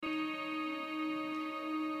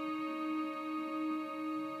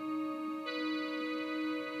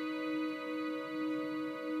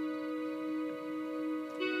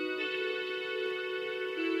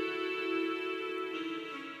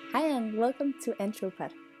Hi and welcome to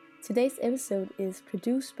Anthropod. Today's episode is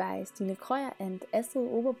produced by Stine Krøyer and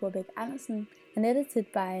Astrid Oberburbeck Andersen and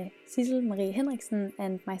edited by Sissel Marie Henriksen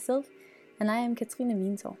and myself, and I am Katrine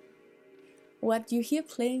Wientor. What you hear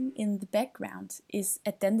playing in the background is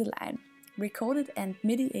a dandelion, recorded and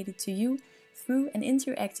mediated to you through an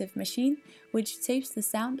interactive machine which tapes the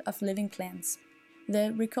sound of living plants.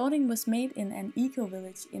 The recording was made in an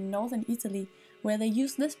eco-village in northern Italy where they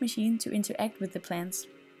used this machine to interact with the plants.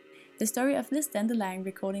 The story of this dandelion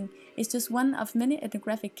recording is just one of many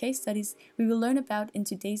ethnographic case studies we will learn about in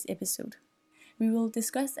today's episode. We will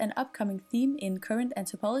discuss an upcoming theme in current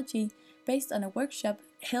anthropology based on a workshop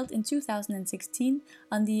held in 2016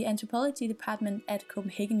 on the anthropology department at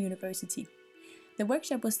Copenhagen University. The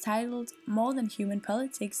workshop was titled More Than Human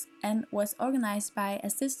Politics and was organized by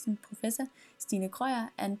Assistant Professor Stine Krøyer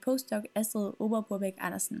and postdoc Astrid Oberburbeck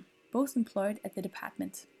Andersen, both employed at the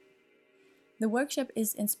department. The workshop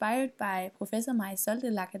is inspired by Professor Marisol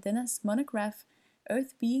de la Cadena's monograph,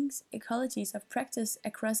 Earth Beings, Ecologies of Practice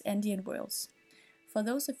Across Andean Worlds. For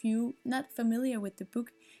those of you not familiar with the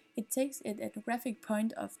book, it takes an ethnographic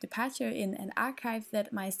point of departure in an archive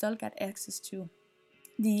that Marisol got access to.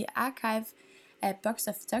 The archive, a box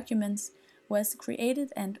of documents, was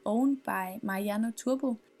created and owned by Mariano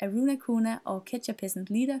Turbo, a Runakuna or Quechua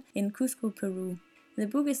peasant leader in Cusco, Peru. The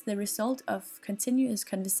book is the result of continuous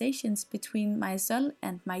conversations between Marisol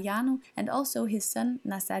and Mariano and also his son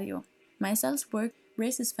Nazario. Marisol's work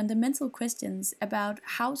raises fundamental questions about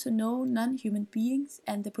how to know non-human beings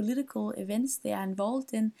and the political events they are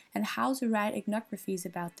involved in and how to write ethnographies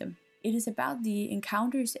about them. It is about the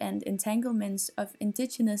encounters and entanglements of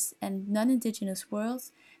indigenous and non-indigenous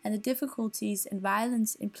worlds and the difficulties and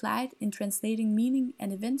violence implied in translating meaning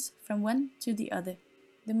and events from one to the other.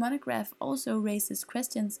 The monograph also raises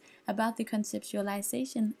questions about the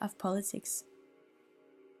conceptualization of politics.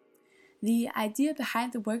 The idea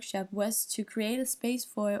behind the workshop was to create a space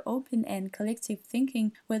for open and collective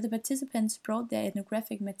thinking where the participants brought their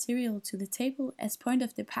ethnographic material to the table as point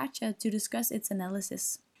of departure to discuss its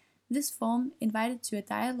analysis. This form invited to a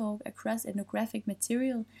dialogue across ethnographic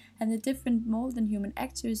material and the different more than human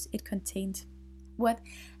actors it contained. What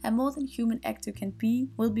a more than human actor can be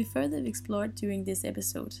will be further explored during this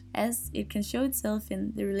episode, as it can show itself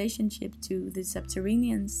in the relationship to the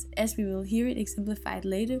subterraneans, as we will hear it exemplified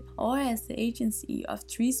later, or as the agency of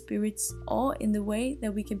tree spirits, or in the way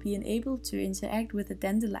that we can be enabled to interact with a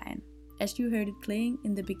dandelion, as you heard it playing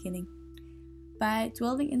in the beginning. By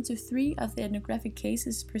dwelling into 3 of the ethnographic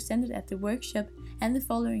cases presented at the workshop and the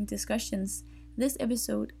following discussions, this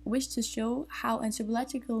episode wished to show how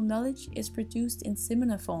anthropological knowledge is produced in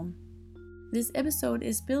similar form. This episode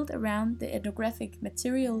is built around the ethnographic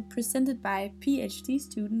material presented by PhD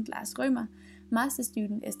student Lars Rømer, master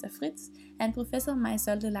student Esther Fritz, and Professor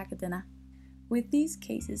Marisol de la Cadena. With these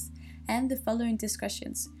cases and the following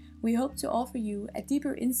discussions, we hope to offer you a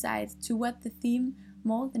deeper insight to what the theme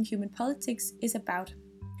More Than Human Politics is about.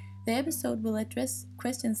 The episode will address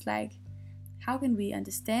questions like: how can we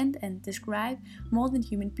understand and describe more than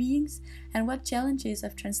human beings, and what challenges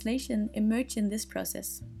of translation emerge in this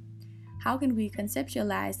process? How can we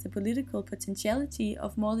conceptualize the political potentiality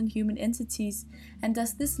of more than human entities, and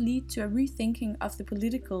does this lead to a rethinking of the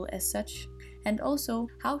political as such? And also,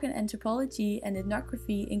 how can anthropology and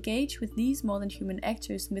ethnography engage with these more than human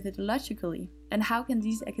actors methodologically? And how can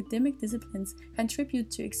these academic disciplines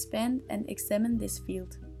contribute to expand and examine this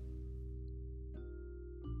field?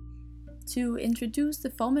 To introduce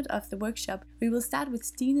the format of the workshop, we will start with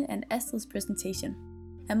Stine and Astrid's presentation.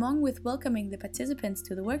 Along with welcoming the participants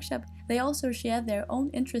to the workshop, they also share their own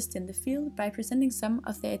interest in the field by presenting some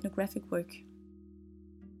of their ethnographic work.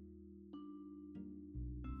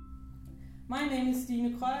 My name is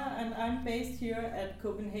Stine Krøyer and I'm based here at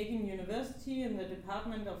Copenhagen University in the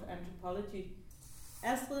Department of Anthropology.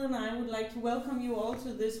 Astrid and I would like to welcome you all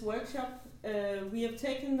to this workshop. We have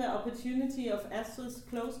taken the opportunity of Astrid's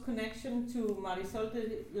close connection to Marisol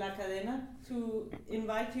de la Cadena to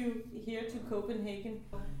invite you here to Copenhagen.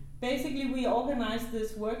 Basically, we organized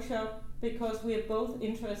this workshop because we are both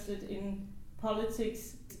interested in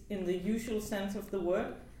politics in the usual sense of the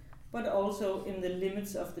word, but also in the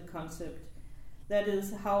limits of the concept. That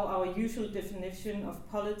is, how our usual definition of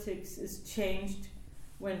politics is changed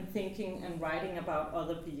when thinking and writing about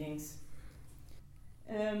other beings.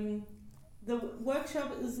 The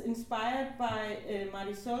workshop is inspired by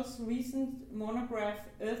Marisol's recent monograph,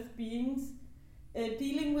 Earth Beings,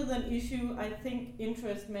 dealing with an issue I think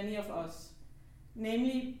interests many of us,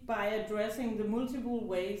 namely by addressing the multiple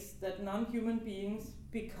ways that non-human beings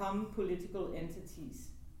become political entities.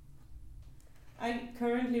 I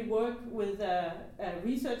currently work with a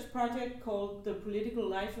research project called The Political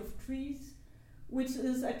Life of Trees, which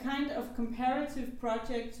is a kind of comparative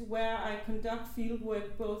project where I conduct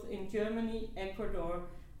fieldwork both in Germany, Ecuador,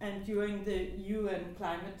 and during the UN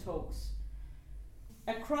climate talks.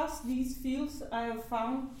 Across these fields, I have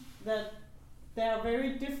found that there are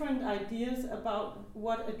very different ideas about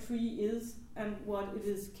what a tree is and what it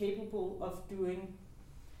is capable of doing.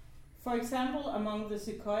 For example, among the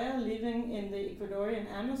sequoia living in the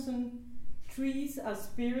Ecuadorian Amazon, trees are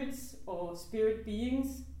spirits or spirit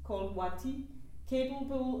beings called wati,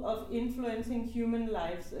 capable of influencing human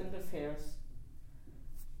lives and affairs.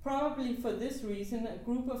 Probably for this reason, a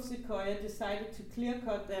group of sequoia decided to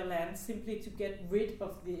clear-cut their land simply to get rid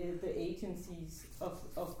of the agencies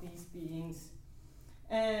of these beings.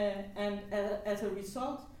 And as a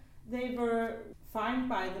result, they were fined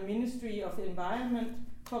by the Ministry of Environment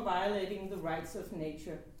for violating the rights of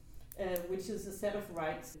nature, which is a set of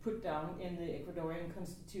rights put down in the Ecuadorian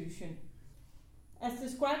constitution. As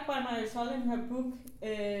described by Marisol in her book,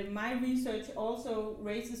 my research also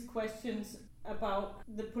raises questions about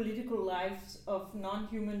the political lives of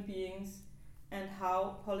non-human beings and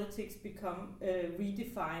how politics become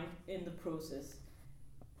redefined in the process.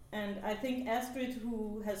 And I think Astrid,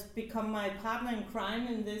 who has become my partner in crime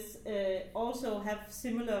in this, also have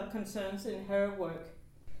similar concerns in her work.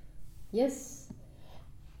 Yes,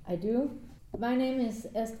 I do. My name is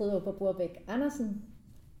Astrid Åberg Andersen.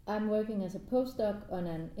 I'm working as a postdoc on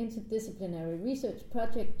an interdisciplinary research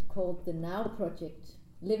project called the NOW Project,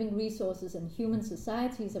 Living Resources and Human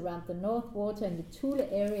Societies around the North Water in the Thule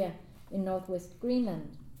area in northwest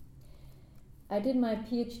Greenland. I did my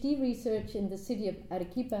PhD research in the city of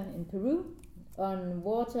Arequipa in Peru on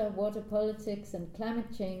water politics and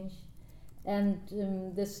climate change, and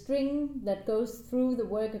the string that goes through the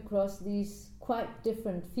work across these quite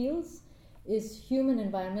different fields is human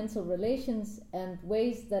environmental relations and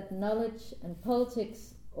ways that knowledge and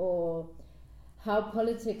politics, or how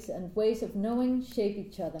politics and ways of knowing, shape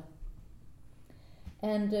each other.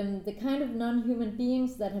 And the kind of non-human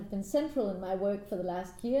beings that have been central in my work for the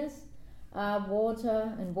last years are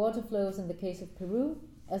water and water flows in the case of Peru,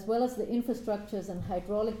 as well as the infrastructures and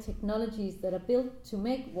hydraulic technologies that are built to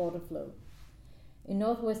make water flow. In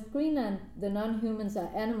northwest Greenland, the non-humans are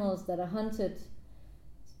animals that are hunted,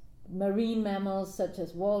 marine mammals such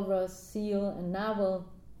as walrus, seal, and narwhal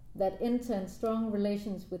that enter in strong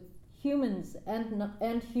relations with humans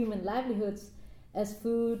and human livelihoods as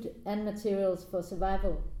food and materials for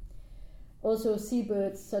survival. Also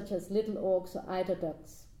seabirds such as little auks or eider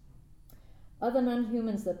ducks. Other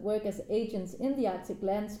non-humans that work as agents in the Arctic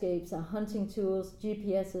landscapes are hunting tools,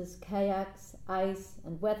 GPSs, kayaks, ice,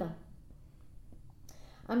 and weather.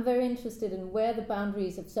 I'm very interested in where the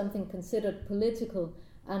boundaries of something considered political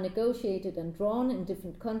are negotiated and drawn in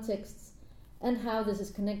different contexts, and how this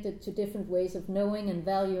is connected to different ways of knowing and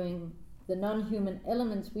valuing the non-human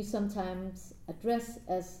elements we sometimes address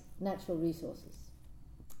as natural resources.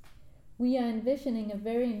 We are envisioning a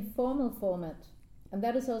very informal format, and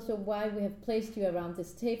that is also why we have placed you around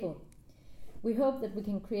this table. We hope that we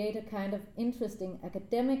can create a kind of interesting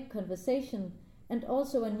academic conversation and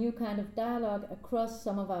also a new kind of dialogue across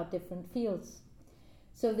some of our different fields.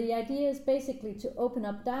 So the idea is basically to open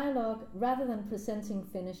up dialogue rather than presenting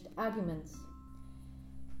finished arguments.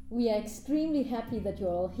 We are extremely happy that you're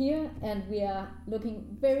all here, and we are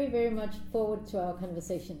looking very, very much forward to our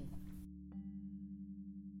conversation.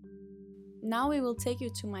 Now we will take you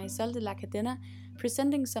to Marisol de la Cadena,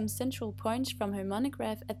 presenting some central points from her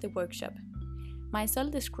monograph at the workshop.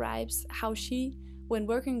 Marisol describes how she, when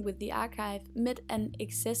working with the archive, met an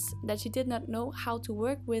excess that she did not know how to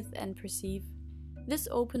work with and perceive. This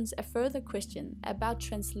opens a further question about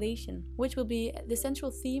translation, which will be the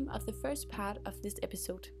central theme of the first part of this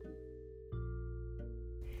episode.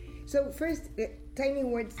 So first, tiny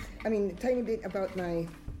bit about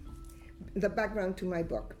the background to my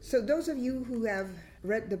book. So those of you who have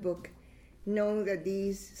read the book know that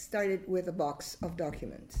these started with a box of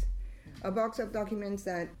documents. A box of documents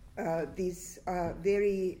that these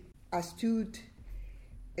very astute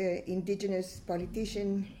indigenous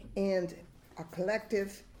politician and a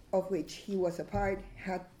collective of which he was a part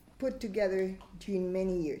had put together during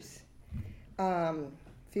many years,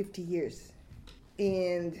 50 years.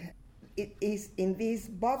 And it is in this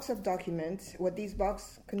box of documents, what this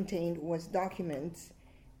box contained was documents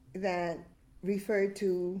that referred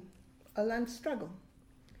to a land struggle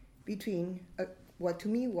between what to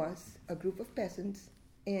me was a group of peasants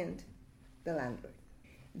and the landlord.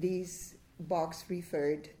 This box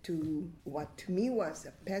referred to what to me was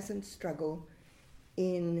a peasant struggle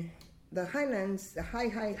in the highlands, the high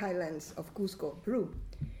highlands of Cusco, Peru.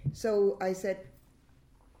 So I said,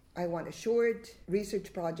 I want a short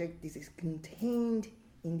research project. This is contained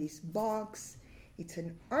in this box. It's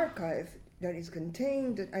an archive that is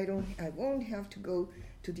contained, that I won't have to go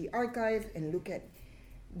to the archive and look at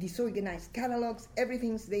disorganized catalogs.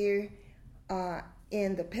 Everything's there.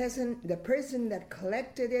 And the person that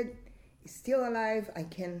collected it is still alive. I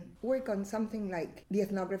can work on something like the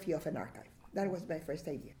ethnography of an archive. That was my first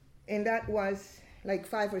idea. And that was like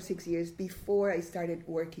 5 or 6 years before I started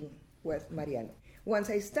working with Mariano. Once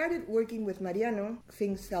I started working with Mariano,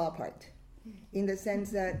 things fell apart in the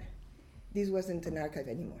sense that this wasn't an archive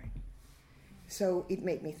anymore. So it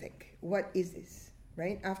made me think, what is this,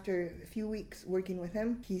 right? After a few weeks working with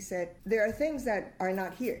him, he said, there are things that are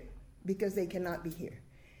not here because they cannot be here.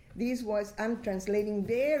 I'm translating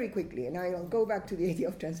very quickly, and I'll go back to the idea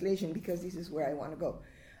of translation because this is where I want to go.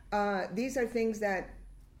 These are things that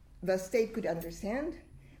the state could understand,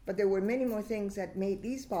 but there were many more things that made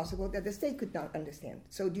these possible that the state could not understand.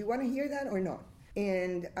 So do you want to hear that or not?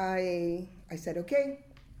 And I said, okay,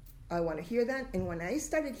 I want to hear that. And when I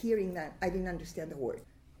started hearing that, I didn't understand the word.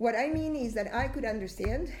 What I mean is that I could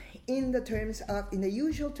understand in the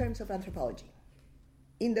usual terms of anthropology.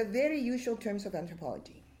 In the very usual terms of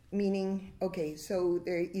anthropology. Meaning, okay, so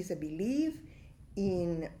there is a belief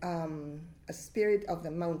in a spirit of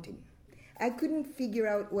the mountain. I couldn't figure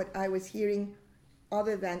out what I was hearing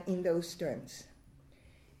other than in those terms.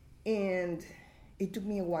 And it took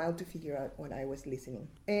me a while to figure out what I was listening.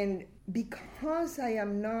 And because I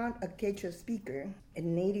am not a Quechua speaker, a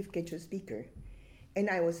native Quechua speaker, and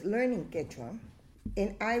I was learning Quechua,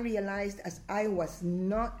 and I realized as I was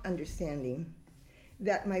not understanding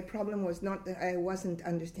that my problem was not that I wasn't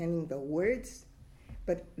understanding the words,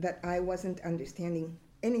 but that I wasn't understanding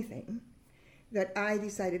anything, that I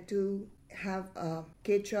decided to have a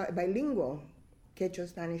bilingual Quechua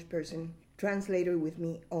Spanish person translator with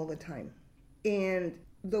me all the time. And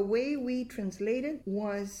the way we translated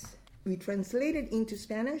was, we translated into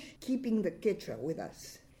Spanish, keeping the Quechua with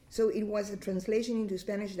us. So it was a translation into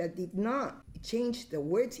Spanish that did not change the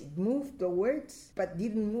words, it moved the words, but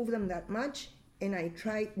didn't move them that much. And I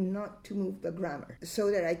tried not to move the grammar so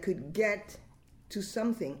that I could get to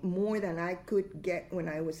something more than I could get when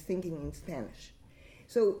I was thinking in Spanish.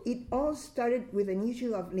 So it all started with an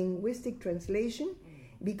issue of linguistic translation,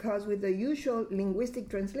 because with the usual linguistic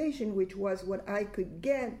translation, which was what I could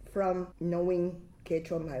get from knowing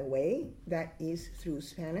Quechua my way, that is through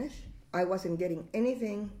Spanish, I wasn't getting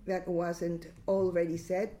anything that wasn't already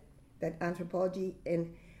said, that anthropology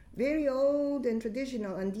and very old and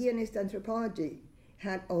traditional Andeanist anthropology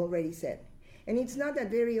had already said. And it's not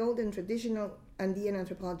that very old and traditional Andean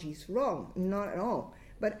anthropology is wrong, not at all.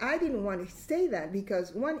 But I didn't want to say that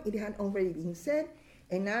because, one, it had already been said,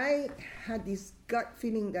 and I had this gut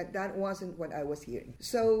feeling that that wasn't what I was hearing.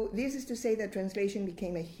 So this is to say that translation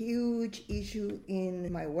became a huge issue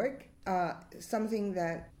in my work, something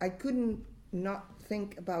that I couldn't not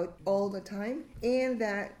think about all the time, and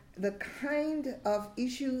that the kind of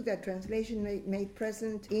issue that translation made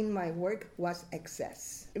present in my work was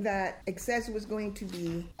excess. That excess was going to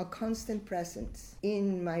be a constant presence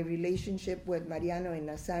in my relationship with Mariano and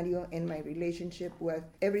Nazario and my relationship with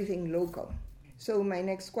everything local. So my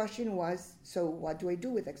next question was, so what do I do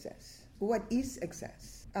with excess? What is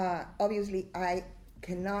excess? Obviously, I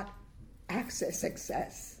cannot access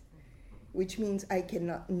excess, which means I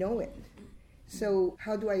cannot know it. So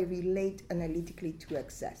how do I relate analytically to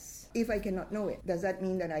excess? If I cannot know it, does that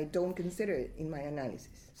mean that I don't consider it in my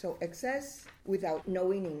analysis? So excess without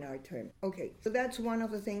knowing in our term. Okay, so that's one of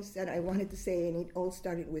the things that I wanted to say, and it all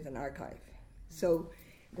started with an archive. So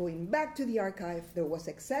going back to the archive, there was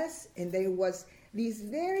excess, and there was this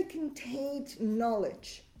very contained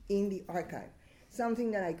knowledge in the archive, something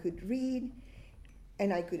that I could read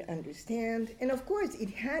and I could understand. And of course, it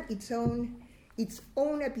had its own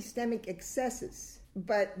epistemic excesses,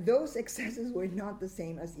 but those excesses were not the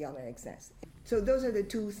same as the other excess. So those are the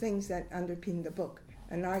two things that underpin the book: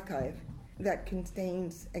 an archive that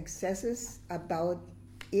contains excesses about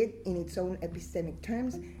it in its own epistemic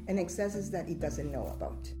terms and excesses that it doesn't know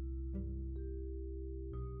about.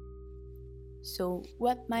 So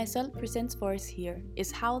what Marisol presents for us here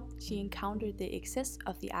is how she encountered the excess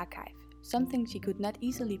of the archive, something she could not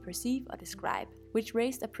easily perceive or describe, which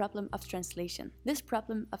raised a problem of translation. This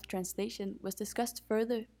problem of translation was discussed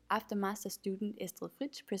further after master student Estrid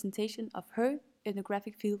Fritz's presentation of her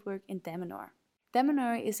ethnographic fieldwork in Damanhur.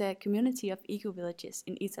 Damanhur is a community of eco-villages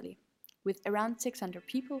in Italy, with around 600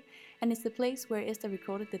 people, and is the place where Esther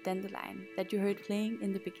recorded the dandelion that you heard playing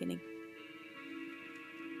in the beginning.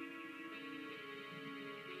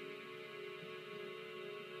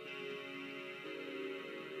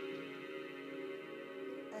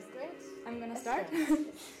 I'm gonna start.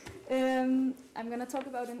 I'm gonna talk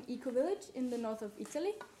about an eco-village in the north of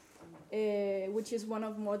Italy, which is one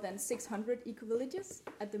of more than 600 eco-villages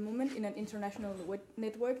at the moment in an international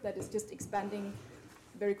network that is just expanding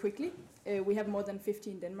very quickly. We have more than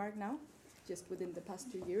 50 in Denmark now. Just within the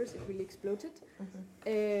past 2 years, it really exploded.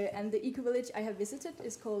 And the eco-village I have visited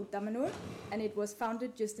is called Damanhur, and it was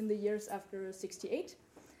founded just in the years after '68.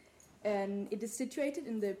 And it is situated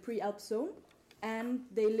in the pre-Alp zone, and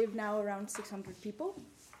they live now around 600 people.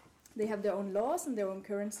 They have their own laws and their own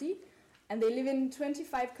currency, and they live in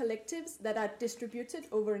 25 collectives that are distributed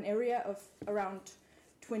over an area of around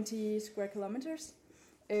 20 square kilometers.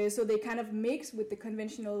 So they kind of mix with the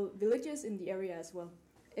conventional villages in the area as well.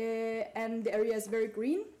 And the area is very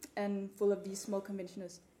green and full of these small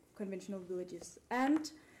conventional villages. And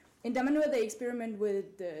in Damanhur they experiment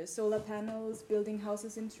with solar panels, building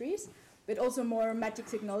houses in trees, but also more magic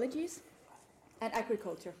technologies and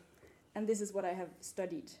agriculture. And this is what I have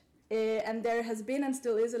studied. And there has been and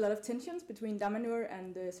still is a lot of tensions between Damanhur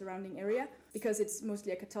and the surrounding area, because it's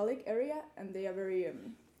mostly a Catholic area, and they are very,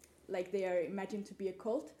 they are imagined to be a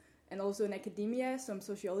cult. And also in academia, some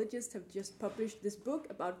sociologists have just published this book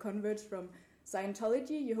about converts from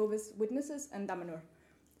Scientology, Jehovah's Witnesses, and Damanhur.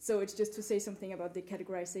 So it's just to say something about the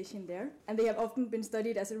categorization there. And they have often been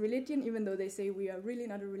studied as a religion, even though they say we are really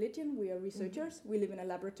not a religion, we are researchers, we live in a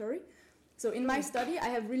laboratory. So in my study, I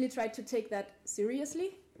have really tried to take that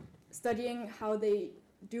seriously, studying how they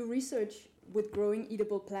do research with growing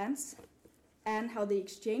eatable plants and how they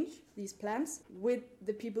exchange these plants with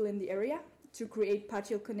the people in the area to create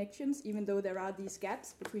partial connections, even though there are these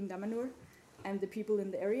gaps between Damanhur and the people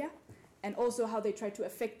in the area, and also how they try to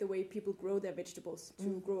affect the way people grow their vegetables,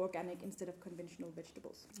 to grow organic instead of conventional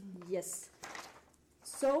vegetables. Yes.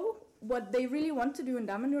 So what they really want to do in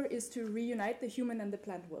Damanhur is to reunite the human and the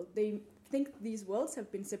plant world. They think these worlds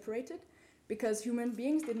have been separated because human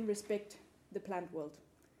beings didn't respect the plant world.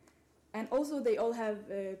 And also they all have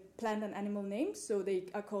plant and animal names, so they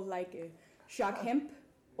are called like shark hemp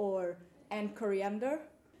or ant coriander.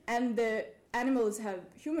 And the animals have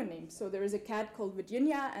human names, so there is a cat called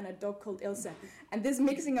Virginia and a dog called Elsa. And this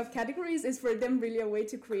mixing of categories is for them really a way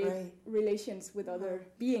to create relations with other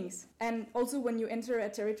beings. And also when you enter a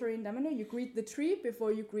territory in Damanhur, you greet the tree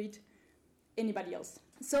before you greet anybody else.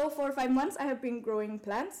 So for 5 months I have been growing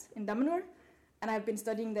plants in Damanhur, and I've been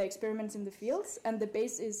studying the experiments in the fields, and the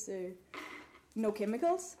base is no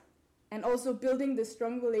chemicals, and also building the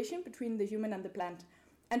strong relation between the human and the plant.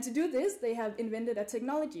 And to do this, they have invented a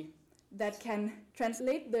technology that can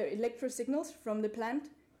translate the electro signals from the plant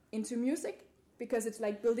into music, because it's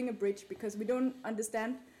like building a bridge, because we don't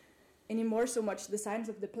understand anymore so much the science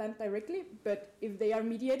of the plant directly, but if they are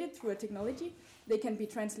mediated through a technology, they can be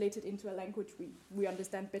translated into a language we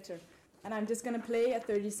understand better. And I'm just going to play a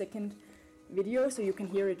 30-second video so you can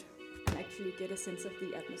hear it and actually get a sense of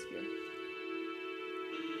the atmosphere.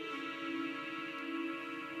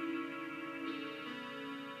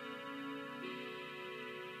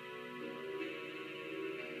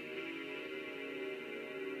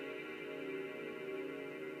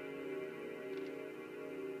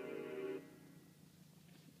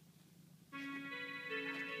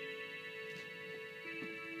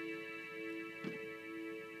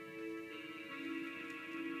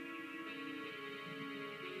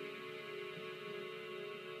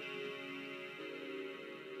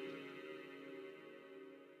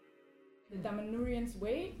 The Damanhurians'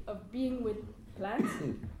 way of being with plants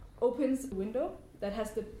opens a window that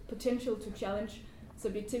has the potential to challenge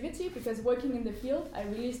subjectivity, because working in the field, I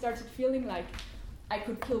really started feeling like I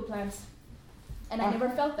could kill plants. And I never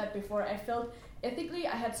felt that before. I felt ethically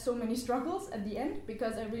I had so many struggles at the end,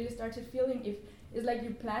 because I really started feeling it's like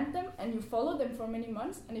you plant them and you follow them for many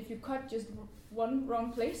months, and if you cut just one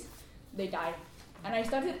wrong place, they die. And I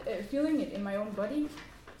started feeling it in my own body.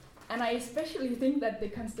 And I especially think that the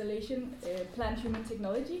constellation plant-human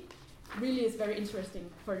technology really is very interesting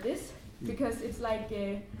for this, because it's like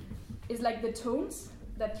the tones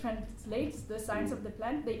that translates the science of the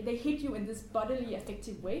plant. They hit you in this bodily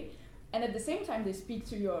affective way, and at the same time they speak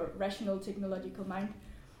to your rational technological mind.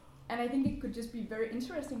 And I think it could just be very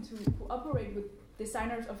interesting to cooperate with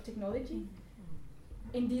designers of technology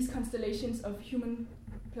in these constellations of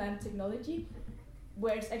human-plant technology,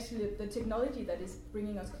 where it's actually the technology that is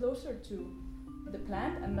bringing us closer to the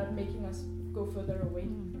plant and not making us go further away.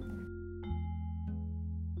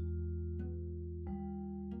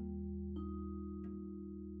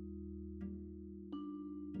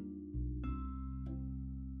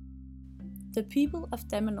 The people of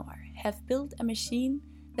Damanhur have built a machine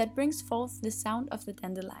that brings forth the sound of the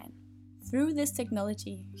dandelion. Through this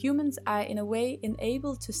technology, humans are in a way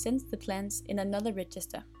enabled to sense the plants in another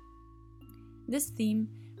register. This theme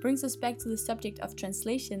brings us back to the subject of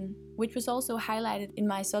translation, which was also highlighted in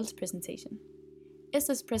Marisol's presentation.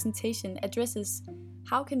 Esther's presentation addresses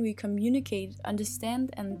how can we communicate,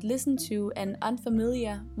 understand and listen to an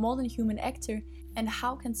unfamiliar, more than human actor, and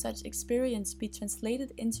how can such experience be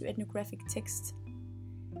translated into ethnographic text.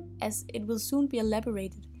 As it will soon be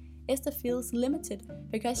elaborated, Esther feels limited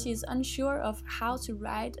because she is unsure of how to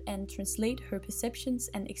write and translate her perceptions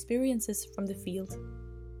and experiences from the field.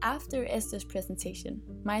 After Esther's presentation,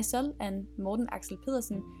 Marisol and Morten Axel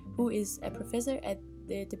Pedersen, who is a professor at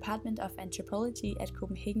the Department of Anthropology at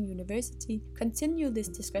Copenhagen University, continue this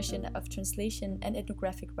discussion of translation and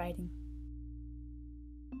ethnographic writing.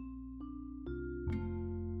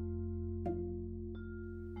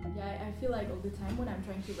 Yeah, I feel like all the time when I'm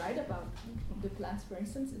trying to write about the plants, for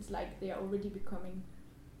instance, it's like they are already becoming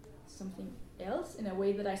something else in a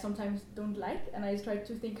way that I sometimes don't like, and I try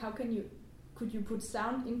to think could you put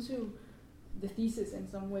sound into the thesis in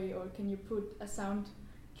some way, or can you put a sound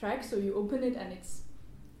track so you open it and it's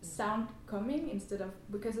sound coming instead of,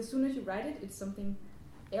 because as soon as you write it, it's something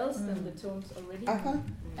else than the tones already.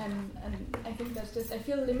 And I think that's just, I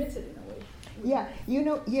feel limited in a way. Yeah,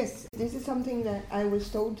 yes, this is something that I was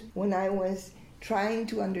told when I was trying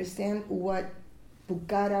to understand what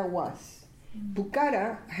Pucara was.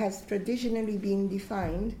 Pucara has traditionally been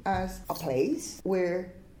defined as a place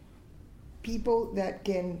where people that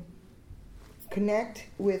can connect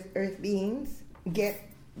with earth beings get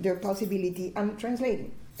their possibility, I'm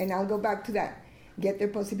translating, and I'll go back to that, get their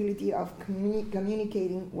possibility of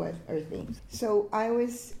communicating with earth beings. So I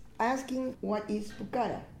was asking, what is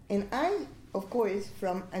Pucara? And I, of course,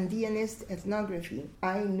 from Andeanist ethnography,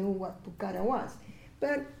 I knew what Pucara was.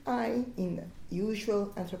 But I, in the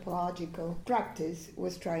usual anthropological practice,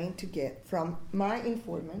 was trying to get from my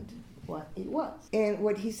informant what it was. And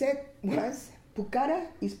what he said was, Pucara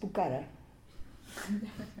is Pucara.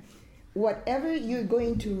 Whatever you're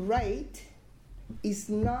going to write is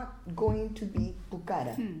not going to be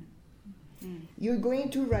Pucara. You're going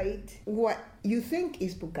to write what you think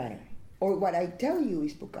is Pucara, or what I tell you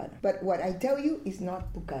is Pucara. But what I tell you is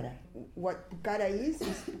not Pucara. What Pucara is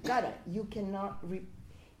Pucara. You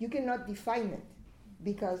cannot define it,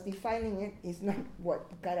 because defining it is not what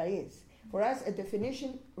Pucara is. For us, a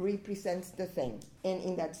definition represents the thing, and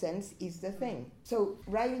in that sense is the thing. So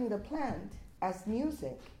writing the plant as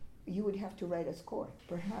music, you would have to write a score,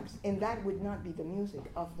 perhaps, and that would not be the music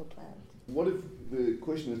of the plant. What if the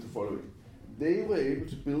question is the following? They were able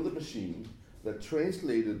to build a machine that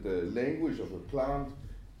translated the language of a plant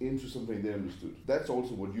into something they understood. That's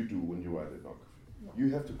also what you do when you write ethnography. Yeah.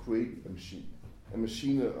 You have to create a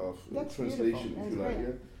machine of translation, if you like.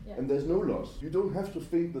 Yeah. And there's no loss. You don't have to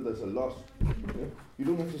think that there's a loss. Yeah? You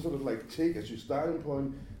don't have to sort of like take as your starting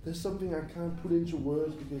point, there's something I can't put into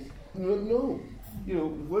words because, no.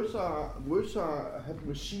 Words have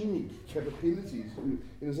machinic capabilities in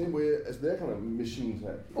the same way as their kind of machines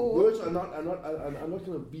have. Words are not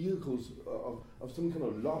kind of vehicles of some kind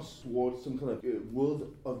of loss towards some kind of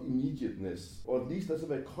world of immediateness, or at least that's a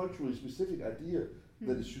very culturally specific idea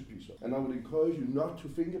that it should be so. And I would encourage you not to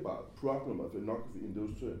think about problem of ethnography in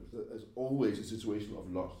those terms as always a situation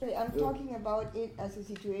of loss. I'm talking about it as a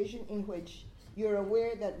situation in which you're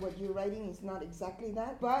aware that what you're writing is not exactly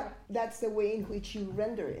that, but that's the way in which you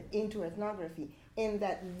render it into ethnography. And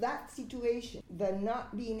that situation, the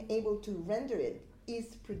not being able to render it,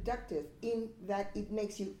 is productive in that it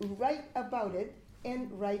makes you write about it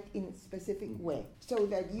and write in a specific way. So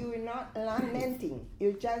that you're not lamenting,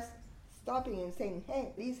 you're just stopping and saying,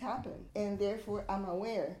 hey, this happened, and therefore I'm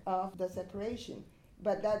aware of the separation.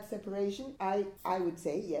 But that separation, I would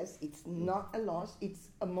say, yes, it's not a loss, it's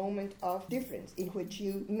a moment of difference in which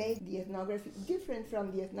you make the ethnography different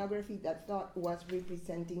from the ethnography that thought was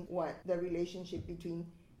representing what the relationship between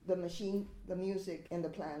the machine, the music, and the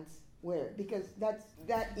plants were. Because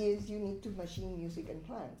that is unique to machine, music, and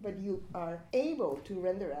plants. But you are able to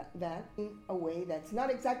render that in a way that's not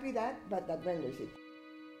exactly that, but that renders it.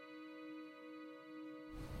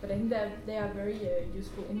 But I think that they are very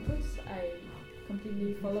useful inputs. I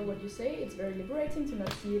completely follow what you say. It's very liberating to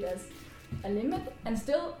not see it as a limit, and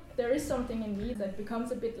still there is something in me that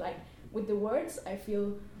becomes a bit like with the words. I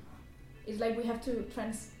feel it's like we have to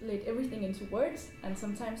translate everything into words, and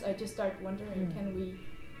sometimes I just start wondering, can we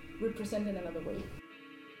represent in another way?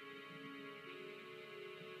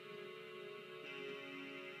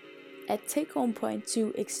 A take-home point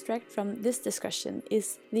to extract from this discussion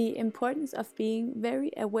is the importance of being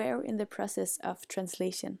very aware in the process of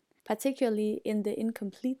translation, particularly in the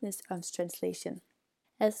incompleteness of translation.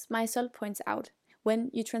 As Marisol points out,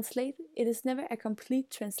 when you translate, it is never a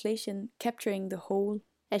complete translation capturing the whole.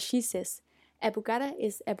 As she says, abogada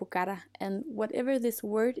is abogada, and whatever this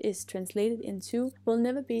word is translated into will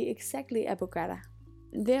never be exactly abogada.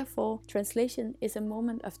 Therefore, translation is a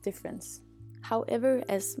moment of difference. However,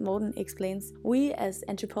 as Morten explains, we as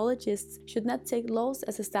anthropologists should not take laws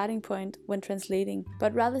as a starting point when translating,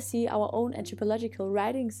 but rather see our own anthropological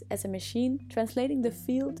writings as a machine translating the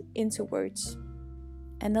field into words.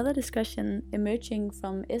 Another discussion emerging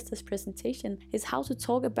from Esther's presentation is how to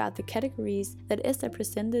talk about the categories that Esther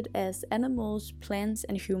presented as animals, plants,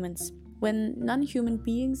 and humans. When non-human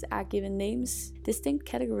beings are given names, distinct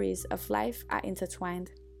categories of life are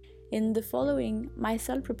intertwined. In the following,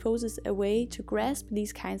 Marisol proposes a way to grasp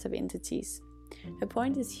these kinds of entities. Her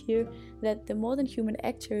point is here that the more than human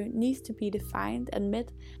actor needs to be defined and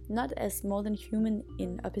met not as more than human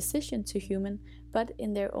in opposition to human, but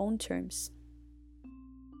in their own terms.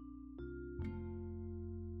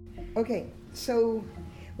 Okay, so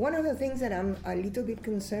one of the things that I'm a little bit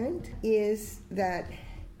concerned is that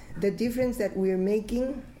the difference that we're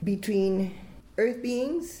making between earth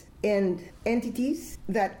beings and entities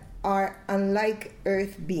that are unlike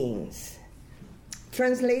earth beings.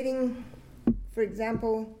 Translating, for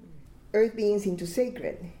example, earth beings into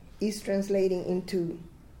sacred is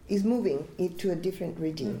moving into a different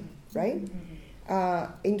regime, right?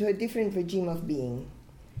 Into a different regime of being,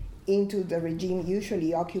 into the regime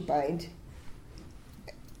usually occupied,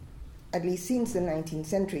 at least since the 19th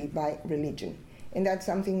century, by religion. And that's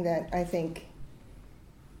something that I think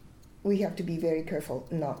we have to be very careful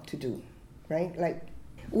not to do, right? Like,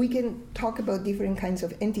 we can talk about different kinds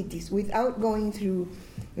of entities without going through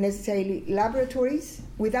necessarily laboratories,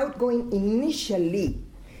 without going initially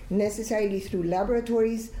necessarily through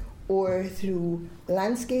laboratories or through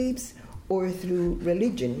landscapes or through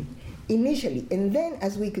religion initially. And then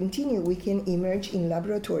as we continue, we can emerge in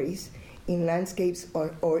laboratories, in landscapes,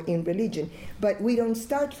 or in religion. But we don't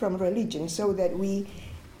start from religion, so that we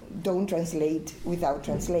don't translate without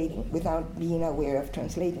translating, without being aware of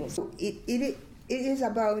translating. So it is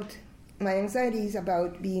about, my anxiety is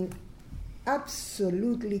about being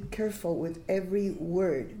absolutely careful with every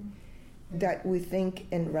word that we think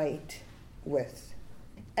and write with.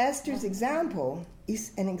 Esther's example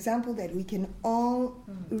is an example that we can all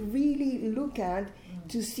really look at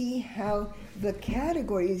to see how the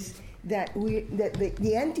categories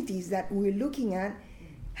the entities that we're looking at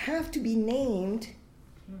have to be named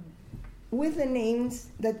with the names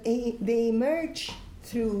that they emerge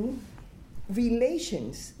through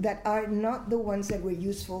relations that are not the ones that we're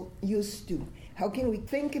used to. How can we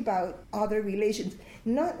think about other relations,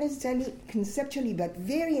 not necessarily conceptually, but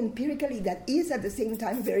very empirically, that is at the same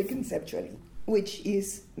time very conceptually, which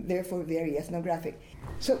is therefore very ethnographic.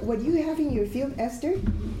 So what you have in your field, Esther,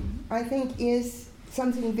 I think is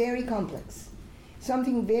something very complex,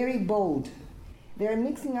 something very bold. They are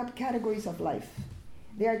mixing up categories of life.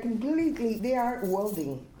 They are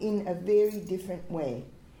welding in a very different way.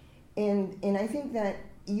 And I think that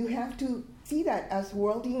you have to see that as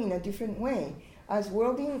worlding in a different way, as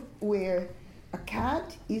worlding where a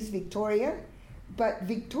cat is Victoria, but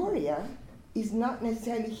Victoria is not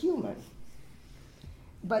necessarily human,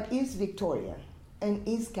 but is Victoria and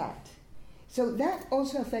is cat. So that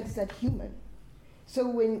also affects that human. So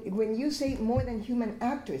when you say more than human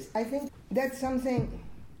actors, I think that's something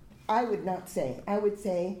I would not say. I would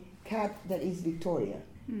say cat that is Victoria.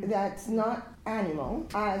 That's not animal,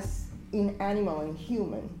 as in animal and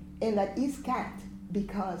human, and that is cat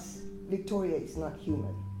because Victoria is not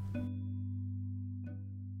human.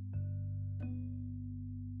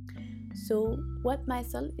 So what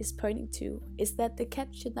Marisol is pointing to is that the cat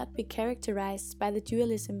should not be characterized by the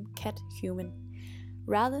dualism cat-human.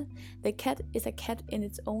 Rather, the cat is a cat in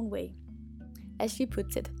its own way. As she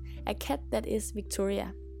puts it, a cat that is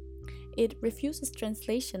Victoria. It refuses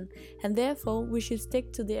translation, and therefore we should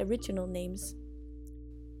stick to the original names.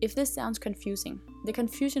 If this sounds confusing, the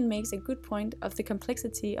confusion makes a good point of the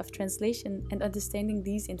complexity of translation and understanding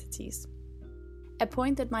these entities. A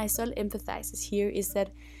point that Marisol emphasizes here is that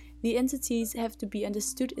the entities have to be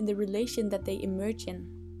understood in the relation that they emerge in,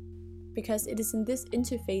 because it is in this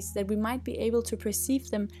interface that we might be able to perceive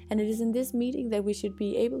them, and it is in this meeting that we should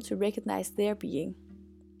be able to recognize their being.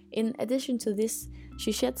 In addition to this,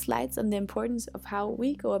 she sheds light on the importance of how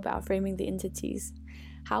we go about framing the entities,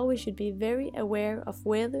 how we should be very aware of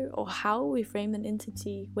whether or how we frame an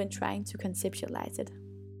entity when trying to conceptualize it.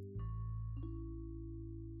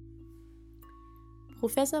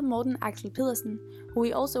 Professor Morten Axel Pedersen, who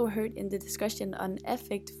we also heard in the discussion on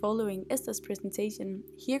affect following Esther's presentation,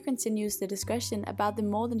 here continues the discussion about the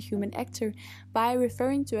more than human actor by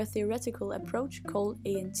referring to a theoretical approach called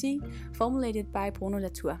ANT, formulated by Bruno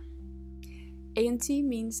Latour. ANT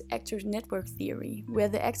means actor network theory, where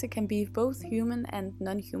the actor can be both human and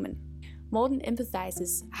non-human. Morten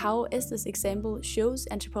empathizes how Esther's example shows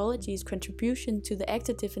anthropology's contribution to the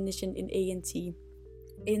actor definition in ANT.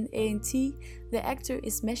 In ANT, the actor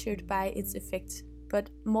is measured by its effect,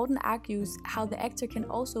 but Morten argues how the actor can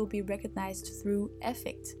also be recognized through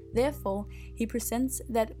affect. Therefore, he presents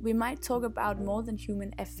that we might talk about more than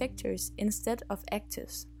human affectors instead of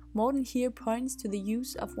actors. Morten here points to the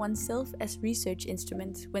use of oneself as research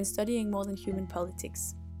instrument when studying more than human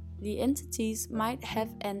politics. The entities might have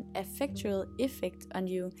an affectual effect on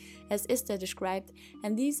you, as Esther described,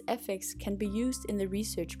 and these effects can be used in the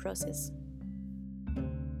research process.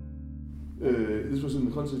 This was in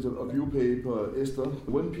the context of your paper, Esther.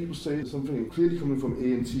 When people say something clearly coming from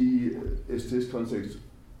ANT, STS context,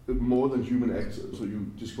 more than human actors, so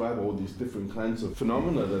you describe all these different kinds of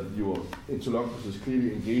phenomena that your interlocutors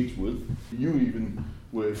clearly engage with. You even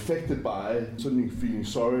were affected by suddenly feeling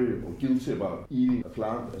sorry or guilty about eating a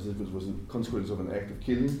plant as if it was a consequence of an act of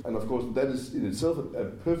killing. And of course, that is in itself a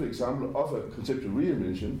perfect example of a conceptual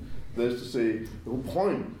reinvention. That is to say, the whole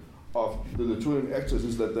point of the Latourian actors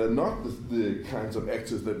is that they're not the kinds of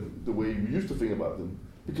actors that the way we used to think about them,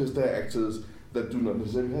 because they're actors that do not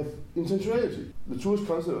necessarily have intentionality. Latour's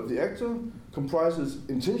concept of the actor comprises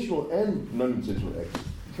intentional and non-intentional acts.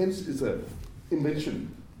 Hence, it's an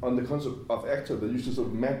invention on the concept of actor that used to sort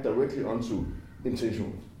of map directly onto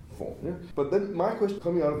intentional form. Yeah? But then my question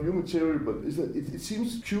coming out of your material is that it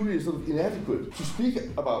seems purely sort of inadequate to speak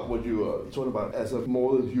about what you are talking about as a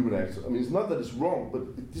more than human actor. I mean, it's not that it's wrong, but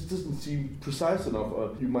it just doesn't seem precise enough,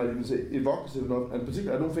 or you might even say evocative enough, and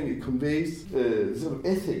particularly I don't think it conveys the sort of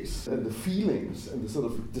ethics and the feelings and the sort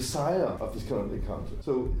of desire of this kind of encounter.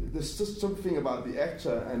 So there's just something about the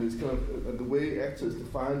actor and its kind of the way actor is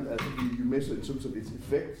defined as you measure in terms of its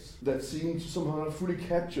effects that seems somehow not fully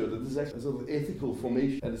capture that this is actually a sort of ethical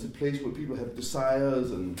formation, and it's a place where people have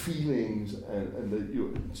desires and feelings, and that your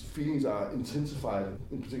feelings are intensified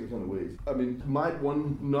in particular kind of ways. I mean, might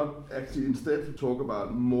one not actually instead talk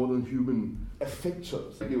about more than human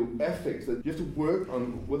affectors, affects that you have to work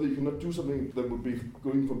on whether you cannot do something that would be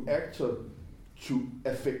going from actor to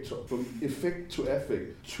affector, from effect to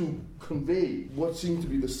affect, to convey what seems to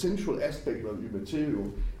be the central aspect of your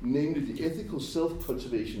material, namely the ethical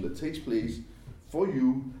self-cultivation that takes place for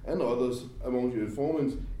you and others among your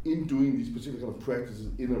informants in doing these particular kind of practices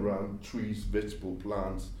in and around trees, vegetable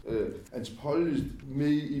plants. Anthropologists may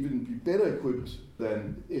even be better equipped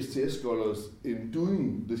than STS scholars in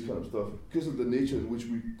doing this kind of stuff because of the nature in which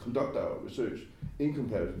we conduct our research in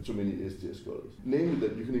comparison to many STS scholars. Namely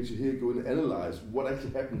that you can actually here go and analyze what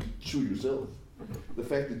actually happened to yourself. The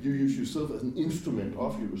fact that you use yourself as an instrument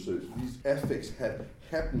of your research, these effects have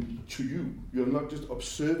happened to you. You are not just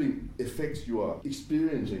observing effects, you are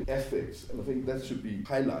experiencing effects. And I think that should be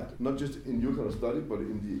highlighted, not just in your kind of study, but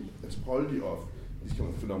in the anthropology of these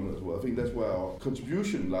kind of phenomena as well. I think that's where our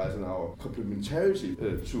contribution lies in our complementarity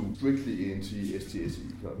to strictly ANT,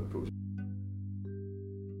 STSE kind of approach.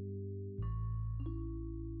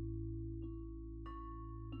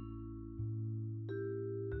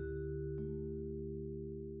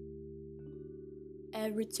 A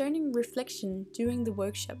returning reflection during the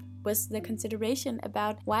workshop was the consideration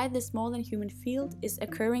about why this more than human field is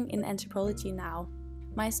occurring in anthropology now.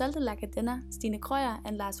 Myself, Lakadenna, Stine Krøyer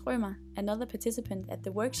and Lars Rømer, another participant at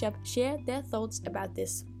the workshop, shared their thoughts about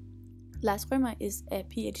this. Lars Rømer is a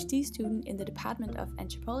PhD student in the Department of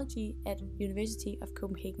Anthropology at University of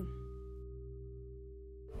Copenhagen.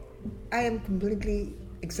 I am completely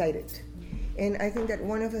excited. And I think that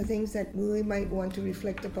one of the things that we might want to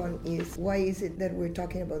reflect upon is why is it that we're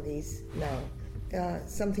talking about these now?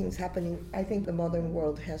 Something's happening. I think the modern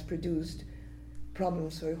world has produced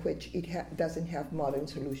problems for which it doesn't have modern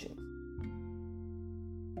solutions.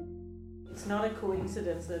 It's not a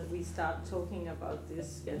coincidence that we start talking about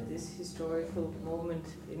this at this historical moment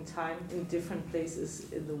in time in different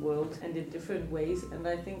places in the world and in different ways. And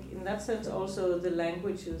I think in that sense also the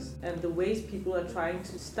languages and the ways people are trying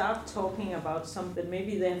to start talking about something that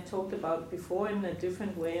maybe they have talked about before in a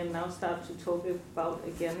different way and now start to talk about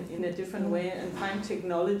again in a different way and find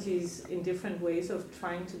technologies in different ways of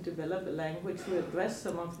trying to develop a language to address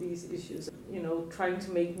some of these issues. You know, trying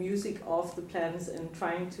to make music off the plans and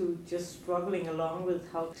trying to just struggling along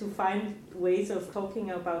with how to find ways of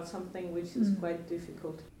talking about something which is quite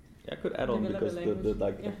difficult. I could add on because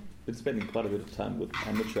been spending quite a bit of time with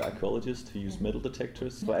amateur archaeologists who use metal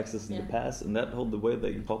detectors for accessing the past, and the way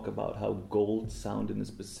they talk about how gold sound in a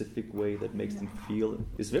specific way that makes them feel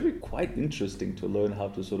is very quite interesting to learn how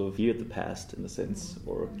to sort of hear the past in a sense,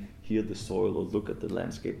 or hear the soil, or look at the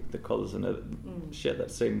landscape, the colors, and share that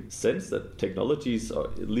same sense that technologies are,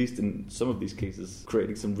 at least in some of these cases,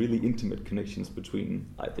 creating some really intimate connections between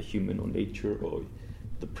either human or nature, or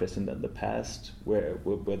the present and the past, where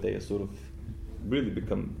they are sort of really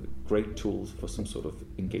become great tools for some sort of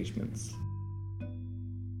engagements.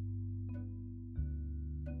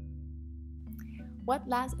 What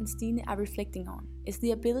Lars and Stine are reflecting on is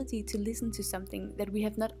the ability to listen to something that we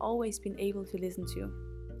have not always been able to listen to.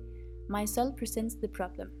 Marisol presents the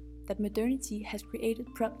problem that modernity has created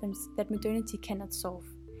problems that modernity cannot solve,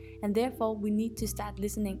 and therefore we need to start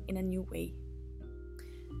listening in a new way.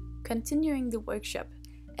 Continuing the workshop,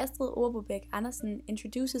 Astrid Overbæk Andersen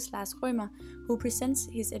introduces Lars Rømer, who presents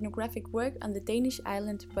his ethnographic work on the Danish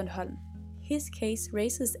island Bornholm. His case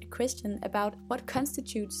raises a question about what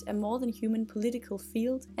constitutes a more than human political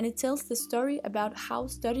field, and it tells the story about how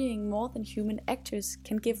studying more than human actors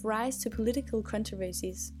can give rise to political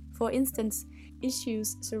controversies. For instance,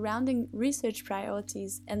 issues surrounding research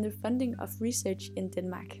priorities and the funding of research in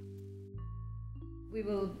Denmark. We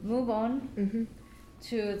will move on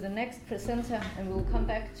to the next presenter, and we'll come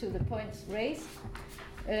back to the points raised.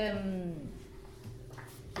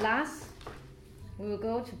 Lars, we will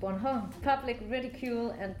go to Bornholm. Public ridicule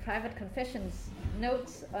and private confessions,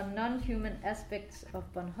 notes on non-human aspects of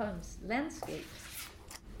Bornholm's landscape.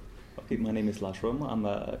 Okay, my name is Lars Rømer. I'm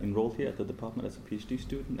enrolled here at the department as a PhD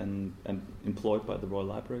student and employed by the Royal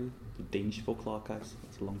Library, the Danish Folklore Archives.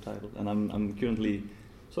 That's a long title. And I'm currently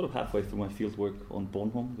sort of halfway through my fieldwork on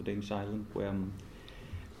Bornholm, the Danish island, where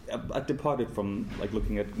I departed from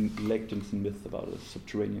looking at legends and myths about a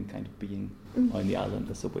subterranean kind of being on the island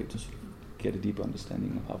as a way to sort of get a deeper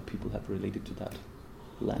understanding of how people have related to that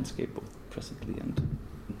landscape, both presently and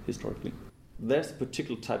historically. There's a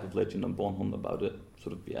particular type of legend on Bornholm about a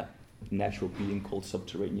sort of natural being called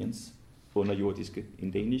subterraneans, underjordiske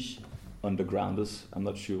in Danish, undergrounders. I'm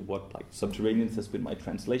not sure what subterraneans has been my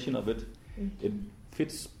translation of it. It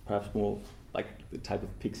fits perhaps more like the type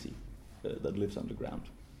of pixie that lives underground.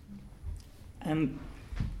 And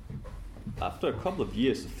after a couple of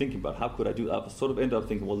years of thinking about how could I do that, I sort of ended up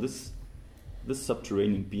thinking, well, this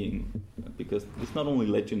subterranean being, because it's not only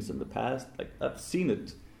legends in the past, I've seen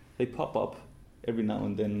it, they pop up every now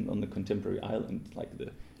and then on the contemporary island, like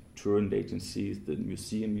the tourist agencies, the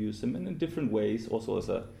museum use them, and in different ways, also as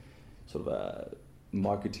a sort of a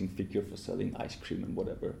marketing figure for selling ice cream and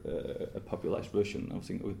whatever, a popularized version. I was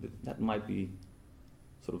thinking that might be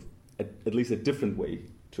sort of at least a different way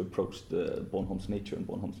to approach the Bornholm's nature and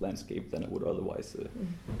Bornholm's landscape than it would otherwise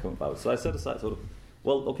come about. So I set aside sort of,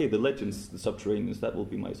 well, okay, the legends, the subterraneans, that will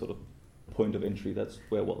be my sort of point of entry. That's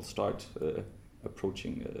where we'll start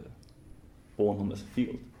approaching Bornholm as a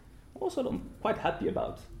field. Also, I'm quite happy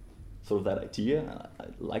about sort of that idea. I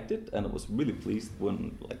liked it, and I was really pleased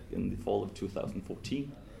when, in the fall of 2014,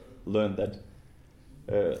 learned that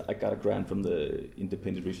I got a grant from the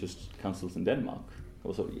Independent Research Councils in Denmark. I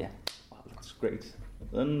was sort of, wow, that's great.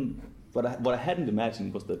 Then, what I hadn't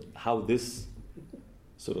imagined was that how this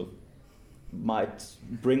sort of might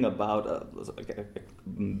bring about a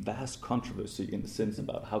vast controversy in the sense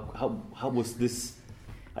about how was this.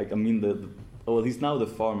 He's now the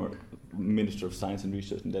former Minister of Science and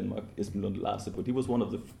Research in Denmark, Esben Lunde Larsen, but he was one of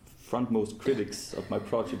the frontmost critics of my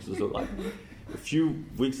project. So a few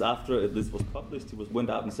weeks after this was published, he went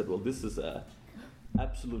out and said, well, this is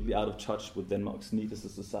absolutely out of touch with Denmark's need as a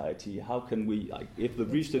society. How can we, if the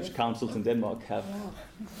research councils in Denmark have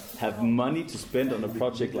money to spend on a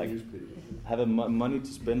project like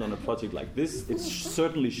this, it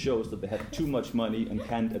certainly shows that they have too much money and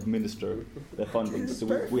can't administer their funding. So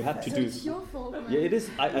we have to do. It's your fault, man. Yeah, it is.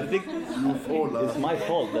 I think it's my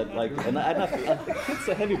fault that and it's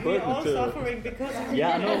a heavy burden. We're all suffering because of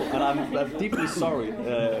I know, and I'm deeply sorry.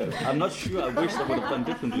 I'm not sure. I wish I would have done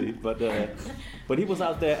differently, but he was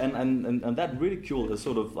out there, and that ridicule is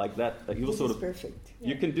sort of like that. He was sort of perfect.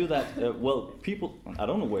 You can do that. People. I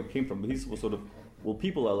don't know where it came from, but he was sort of. Well,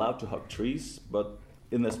 people are allowed to hug trees, but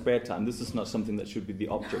in their spare time, this is not something that should be the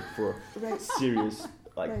object for serious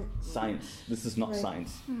science. This is not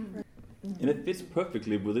science. And it fits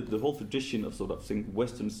perfectly with it, the whole tradition of sort of saying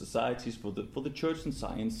Western societies for the church and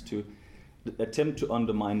science to attempt to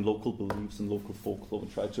undermine local beliefs and local folklore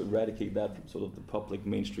and try to eradicate that from sort of the public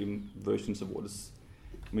mainstream versions of what is,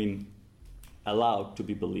 allowed to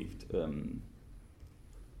be believed. And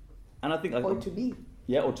I think Or to be.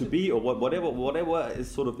 Yeah, or to be, or whatever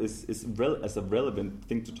is sort of as a relevant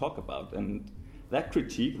thing to talk about. And that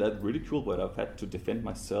critique, that ridicule, what I've had to defend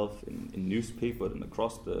myself in newspaper and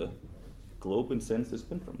across the globe, in sense, it's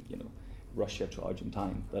been from Russia to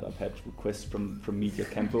Argentine, that I've had requests from media,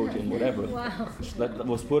 Cambodia and whatever. Wow. That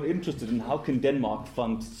was more interested in how can Denmark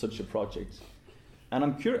fund such a project. And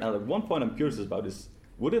I'm curious. At one point, I'm curious about is,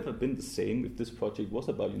 would it have been the same if this project was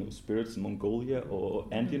about spirits in Mongolia or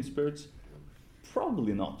Andean spirits?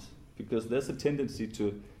 Probably not, because there's a tendency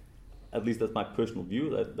to, at least that's my personal view,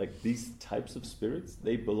 that like these types of spirits,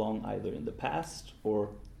 they belong either in the past or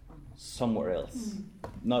somewhere else,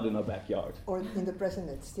 not in our backyard. Or in the present,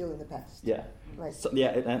 it's still in the past. Yeah. Right. So, yeah,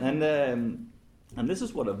 and this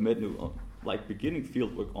is what I've made new, like beginning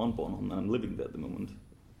fieldwork on Bornholm, and I'm living there at the moment.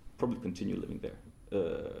 Probably continue living there.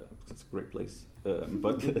 It's a great place.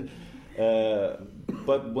 But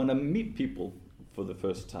when I meet people for the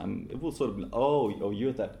first time, it will sort of be, oh,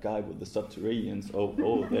 you're that guy with the subterraneans.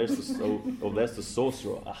 There's the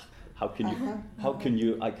sorcerer. How can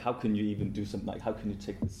you even do something like? How can you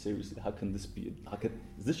take this seriously? How can this be?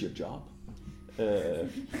 Is this your job?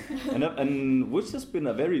 And which has been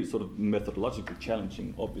a very sort of methodologically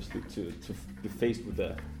challenging, obviously, to be faced with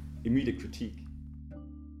the immediate critique.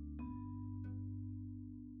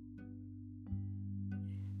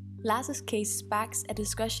 Lars' case sparks a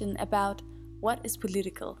discussion about what is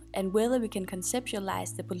political and whether we can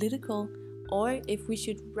conceptualize the political, or if we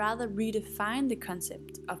should rather redefine the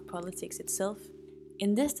concept of politics itself.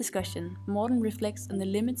 In this discussion, Morten reflects on the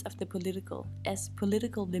limits of the political as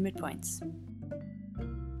political limit points.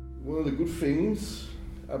 One of the good things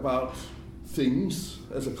about things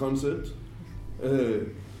as a concept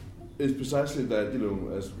is precisely that,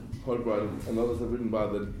 as Holbright and others have written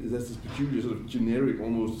about, that it has this peculiar sort of generic,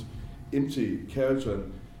 almost empty character.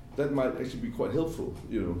 That might actually be quite helpful,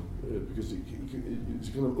 because it's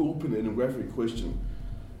a kind of open ethnographic question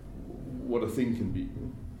what a thing can be.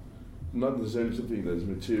 Not necessarily something that is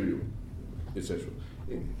material, etc.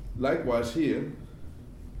 Likewise here,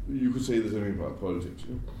 you could say the same about politics.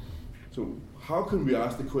 So how can we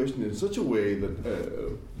ask the question in such a way that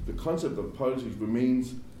the concept of politics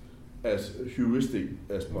remains as heuristic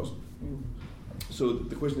as possible? So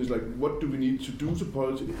the question is like, what do we need to do to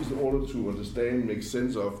politics in order to understand, make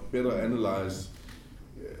sense of, better analyze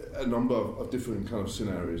a number of different kind of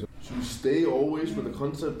scenarios? Should we stay always with the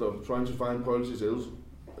concept of trying to find politics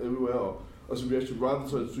everywhere, or should we actually rather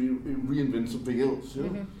try to reinvent something else?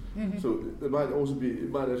 So it might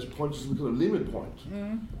actually point to some kind of limit point.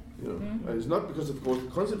 And it's not because, of course, the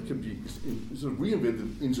concept can be sort of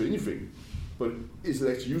reinvented into anything, but is it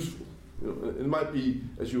actually useful? It might be,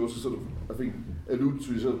 as you also sort of, I think, allude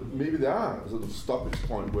to, maybe there are a sort of stoppage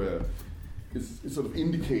point where it sort of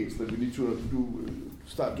indicates that we need to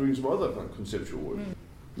start doing some other kind of conceptual work.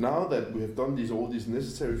 Now that we have done all these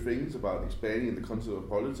necessary things about expanding the concept of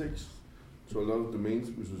politics to a lot of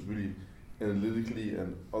domains, which was really analytically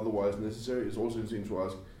and otherwise necessary, it's also interesting to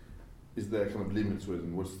ask, is there a kind of limit to it,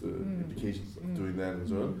 and what's the implications of doing that, and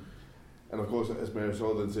so on. And of course, as Mary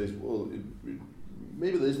Saul then says, well,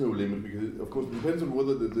 maybe there is no limit, because of course it depends on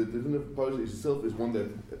whether the definition of politics itself is one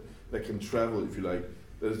that can travel, if you like.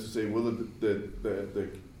 That is to say, whether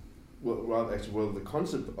whether the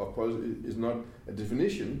concept of politics is not a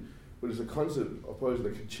definition, but it's a concept of politics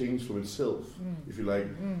that can change from itself, if you like,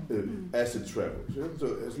 as it travels.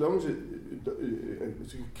 So as long as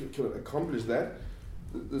it can accomplish that,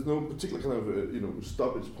 there's no particular kind of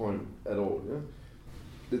stoppage point at all.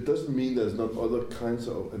 It doesn't mean there's not other kinds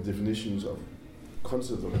of definitions of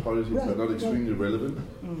concepts of politics that are not extremely relevant,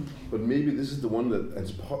 but maybe this is the one that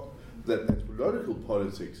anthropological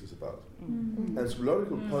politics is about.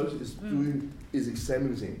 Anthropological politics is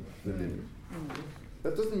examining the limit.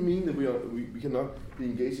 That doesn't mean that we cannot be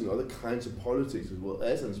engaged in other kinds of politics as well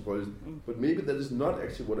as anthropology, but maybe that is not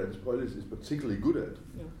actually what anthropology is particularly good at.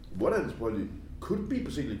 What anthropology could be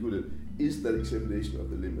particularly good at is that examination of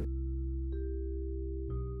the limit.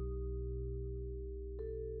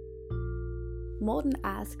 Morten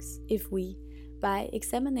asks if we, by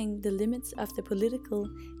examining the limits of the political,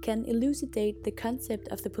 can elucidate the concept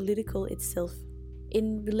of the political itself.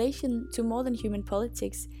 In relation to more than human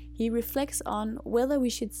politics, he reflects on whether we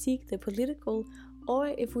should seek the political or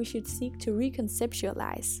if we should seek to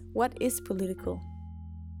reconceptualize what is political.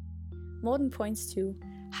 Morten points to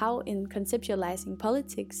how in conceptualizing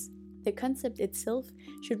politics, the concept itself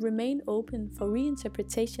should remain open for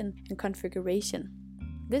reinterpretation and configuration.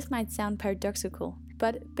 This might sound paradoxical,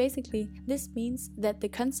 but basically this means that the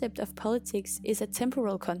concept of politics is a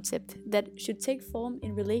temporal concept that should take form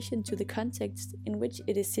in relation to the context in which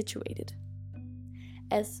it is situated.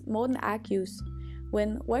 As Morten argues,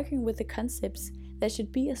 when working with the concepts, there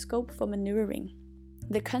should be a scope for maneuvering.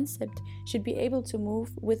 The concept should be able to move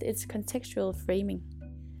with its contextual framing.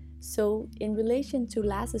 So, in relation to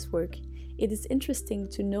Lars' work, it is interesting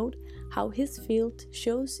to note how his field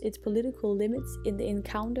shows its political limits in the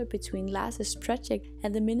encounter between Lars' project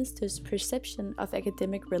and the minister's perception of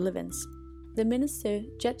academic relevance. The minister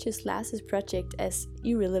judges Lars' project as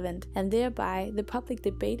irrelevant, and thereby the public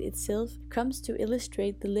debate itself comes to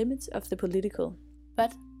illustrate the limits of the political.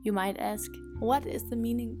 But, you might ask, what is the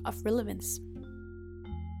meaning of relevance?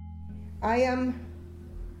 I am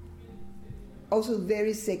also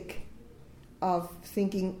very sick of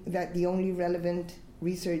thinking that the only relevant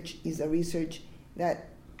research is a research that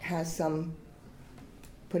has some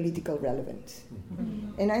political relevance.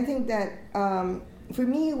 And I think that for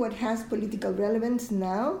me, what has political relevance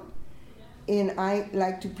now, and I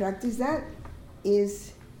like to practice that,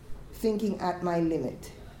 is thinking at my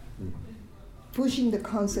limit, pushing the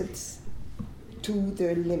concepts to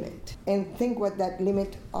their limit, and think what that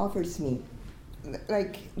limit offers me.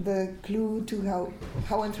 Like the clue to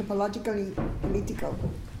how anthropologically political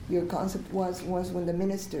your concept was when the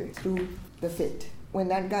minister threw the fit. When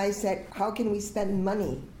that guy said, how can we spend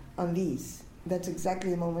money on these? That's exactly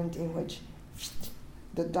the moment in which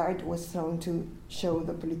the dart was thrown to show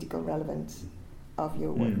the political relevance of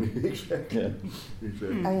your work. Exactly. Yeah.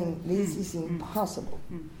 Exactly. I mean, this is impossible.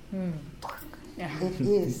 It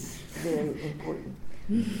is very important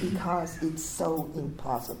because it's so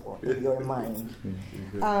impossible in your mind.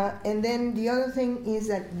 And then the other thing is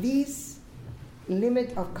that this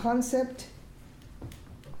limit of concept,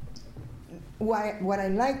 what I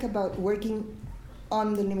like about working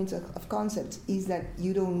on the limits of concepts is that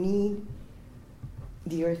you don't need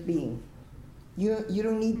the earth being. You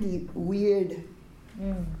don't need the weird.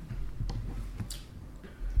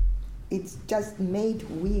 It's just made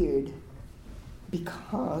weird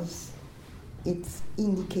because it's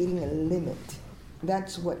indicating a limit.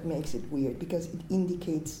 That's what makes it weird, because it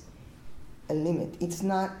indicates a limit. It's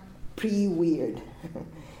not pre-weird.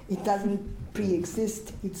 It doesn't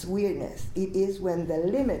pre-exist its weirdness. It is when the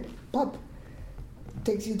limit, pop,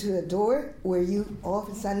 takes you to a door where you all of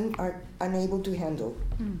a sudden are unable to handle.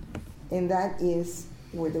 And that is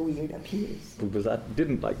where the weird appears. Because I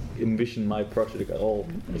didn't envision my project at all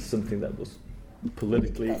as something that was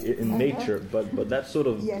politically in nature, but that sort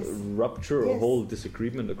of rupture or whole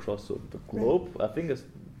disagreement across the globe, I think is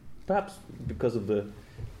perhaps because of the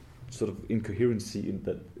sort of incoherency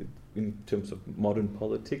in terms of modern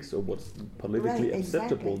politics or what's politically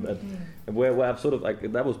acceptable. And where I've sort of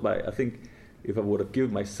that was I think if I would have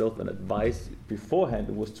given myself an advice beforehand,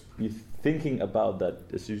 it was to be thinking about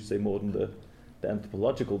that, as you say, more than the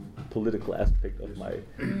anthropological political aspect of my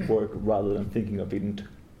work, rather than thinking of it in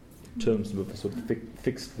terms of a sort of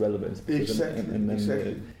fixed relevance.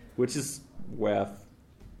 Exactly. Which is where I've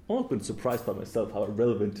almost been surprised by myself how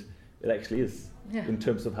relevant it actually is in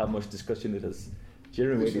terms of how much discussion it has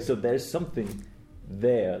generated. Exactly. So there's something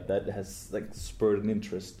there that has spurred an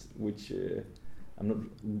interest, which I'm not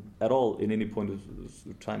at all in any point of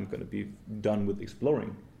time going to be done with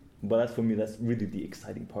exploring. But that's, for me, that's really the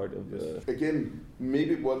exciting part of the... Again,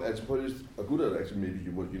 maybe what anthropologists are good at, actually,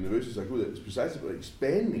 maybe what universities are good at, is precisely about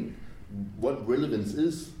expanding what relevance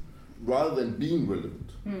is, rather than being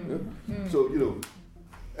relevant. So,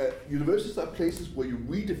 universities are places where you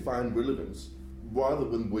redefine relevance, rather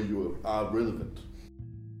than where you are relevant.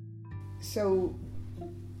 So,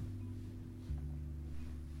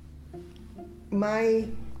 my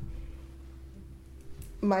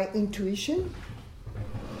intuition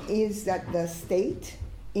is that the state,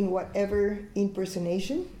 in whatever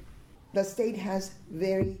impersonation, the state has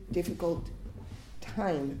very difficult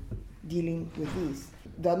time dealing with these.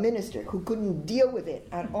 The minister, who couldn't deal with it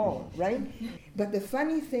at all, right? But the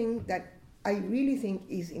funny thing that I really think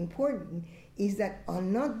is important is that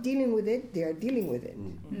on not dealing with it, they are dealing with it.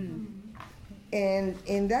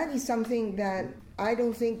 And that is something that I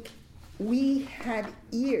don't think we had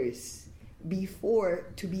ears before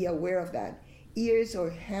to be aware of that. Ears or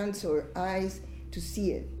hands or eyes to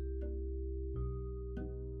see it.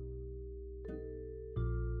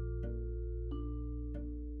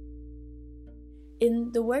 In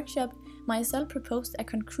the workshop, Marisol proposed a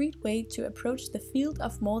concrete way to approach the field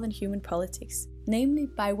of more than human politics, namely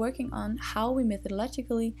by working on how we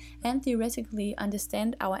methodologically and theoretically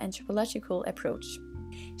understand our anthropological approach.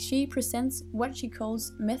 She presents what she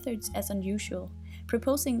calls methods as unusual,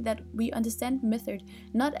 proposing that we understand method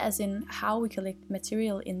not as in how we collect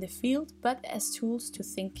material in the field, but as tools to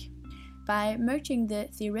think. By merging the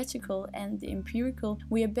theoretical and the empirical,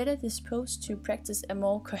 we are better disposed to practice a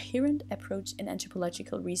more coherent approach in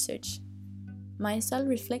anthropological research. Marisol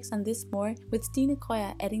reflects on this more, with Stine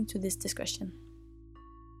Krøyer adding to this discussion.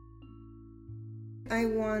 I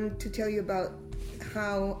want to tell you about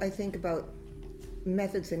how I think about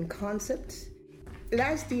methods and concepts.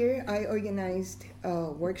 Last year, I organized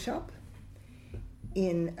a workshop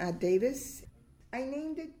at Davis. I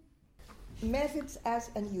named it Methods as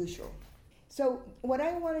Unusual. So what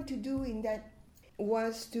I wanted to do in that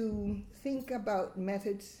was to think about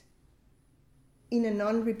methods in a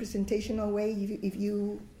non-representational way, if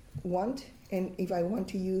you want, and if I want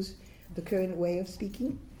to use the current way of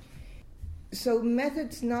speaking. So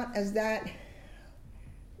methods not as that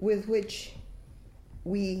with which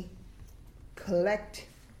we collect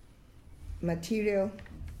material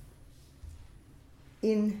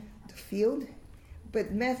in the field,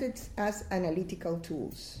 but methods as analytical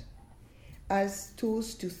tools, as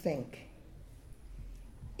tools to think.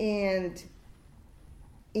 And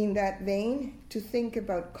in that vein, to think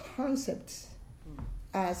about concepts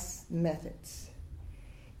as methods,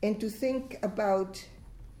 and to think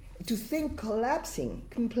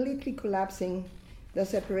completely collapsing the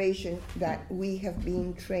separation that we have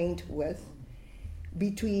been trained with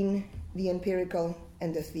between the empirical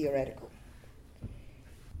and the theoretical.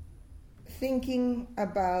 Thinking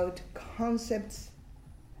about concepts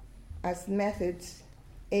as methods,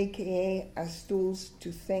 aka as tools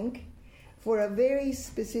to think, for a very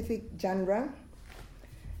specific genre,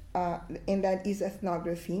 and that is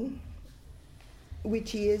ethnography,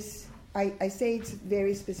 which is, I say it's a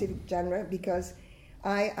very specific genre because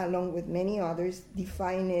I, along with many others,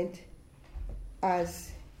 define it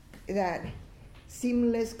as that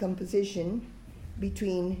seamless composition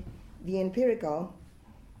between the empirical,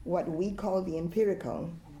 what we call the empirical,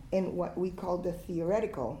 and what we call the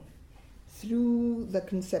theoretical, through the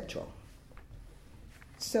conceptual.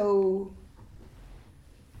 So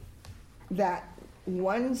that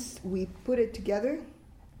once we put it together,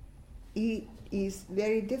 it is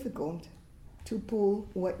very difficult to pull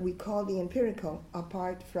what we call the empirical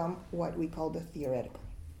apart from what we call the theoretical.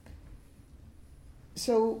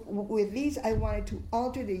 So with these, I wanted to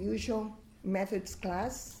alter the usual methods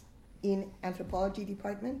class in anthropology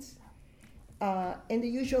departments and the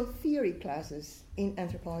usual theory classes in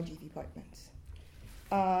anthropology departments,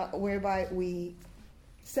 whereby we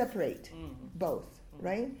separate both,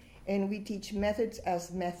 right? And we teach methods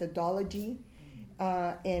as methodology,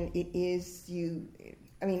 and it is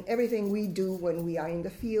everything we do when we are in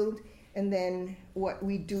the field, and then what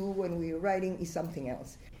we do when we're writing is something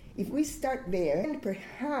else. If we start there, and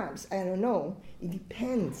perhaps, I don't know, it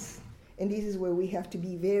depends, and this is where we have to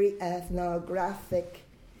be very ethnographic,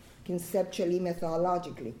 conceptually,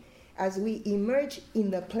 methodologically. As we emerge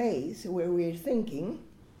in the place where we're thinking,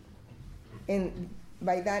 and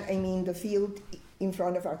by that I mean the field in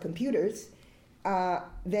front of our computers,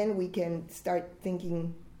 then we can start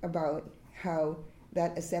thinking about how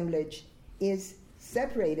that assemblage is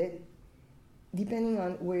separated depending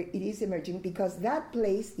on where it is emerging, because that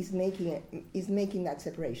place is making that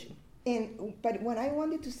separation. But what I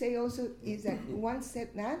wanted to say also is that once said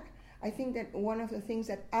that, I think that one of the things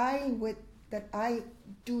that I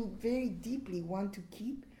do very deeply want to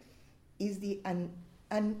keep is the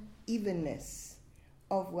unevenness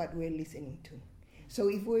of what we're listening to. So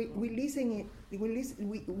if we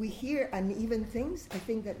hear uneven things, I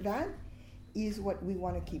think that is what we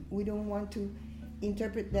want to keep. We don't want to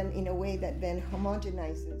interpret them in a way that then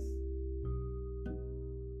homogenizes.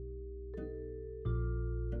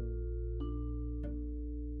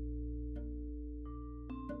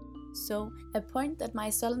 So, a point that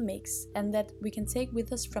Marisol makes and that we can take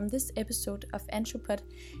with us from this episode of Anthropod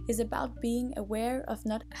is about being aware of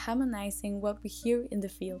not harmonizing what we hear in the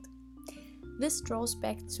field. This draws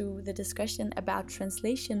back to the discussion about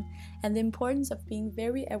translation and the importance of being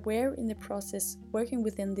very aware in the process working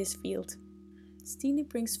within this field. Stine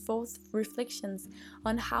brings forth reflections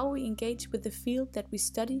on how we engage with the field that we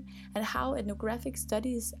study and how ethnographic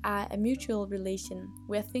studies are a mutual relation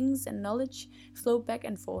where things and knowledge flow back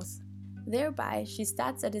and forth. Thereby, she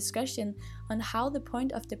starts a discussion on how the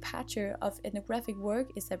point of departure of ethnographic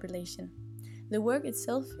work is a relation. The work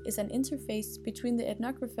itself is an interface between the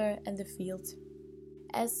ethnographer and the field.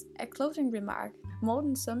 As a closing remark,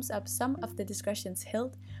 Morten sums up some of the discussions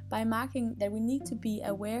held by marking that we need to be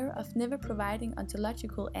aware of never providing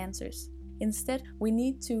ontological answers. Instead, we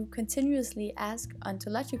need to continuously ask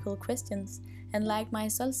ontological questions and, like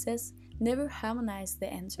Marisol says, never harmonize the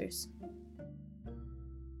answers.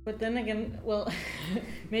 But then again,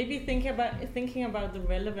 maybe thinking about the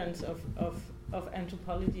relevance of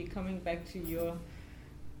anthropology, coming back to your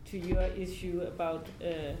issue about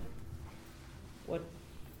what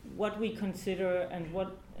what we consider and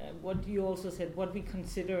what you also said, what we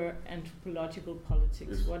consider anthropological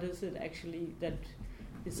politics. Yes. What is it actually that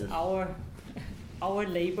is Yes. our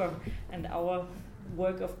labor, and our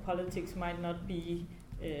work of politics might not be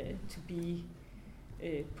to be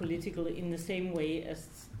political in the same way as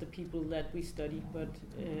the people that we study, but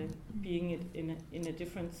being it in a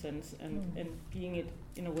different sense, and being it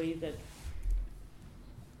in a way that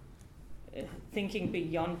thinking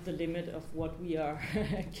beyond the limit of what we are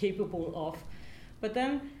capable of. But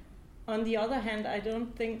then, on the other hand, I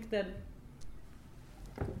don't think that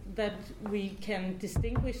we can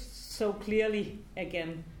distinguish so clearly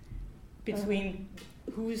again between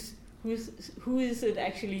who is it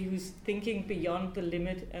actually who's thinking beyond the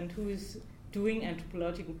limit and who is doing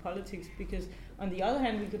anthropological politics. Because on the other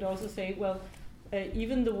hand, we could also say, well,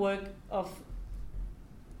 even the work of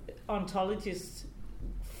ontologists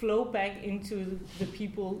flow back into the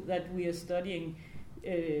people that we are studying.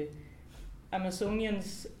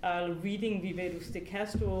 Amazonians are reading Vivedus de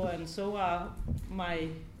Castro, and so are my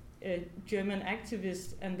German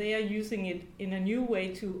activists, and they are using it in a new way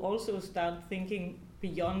to also start thinking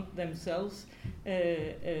beyond themselves.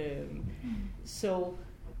 So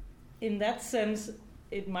in that sense,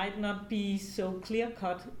 it might not be so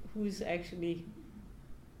clear-cut who's actually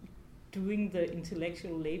doing the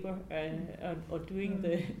intellectual labor or doing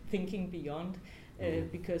the thinking beyond,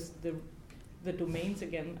 because the domains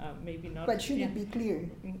again are maybe not. But should it be clear?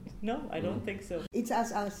 No, I don't think so. It's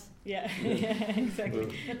us. Yeah, yeah,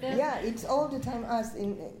 exactly. Yeah, it's all the time us.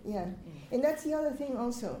 And that's the other thing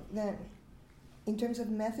also, that in terms of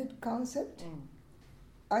method concept,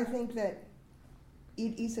 I think that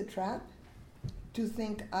it is a trap to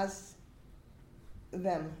think us,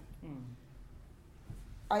 them.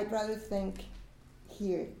 I'd rather think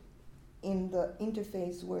here in the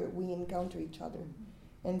interface where we encounter each other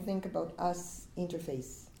and think about us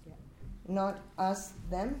interface. Yeah. Not us,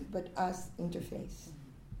 them, but us interface.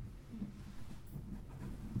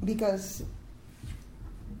 Because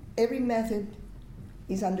every method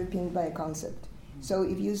is underpinned by a concept. So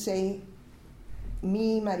if you say,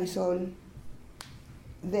 me, Marisol,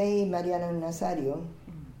 they, Mariana and Nazario,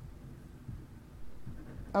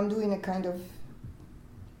 I'm doing a kind of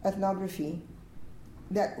ethnography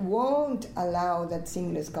that won't allow that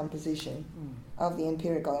seamless composition of the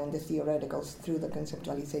empirical and the theoreticals through the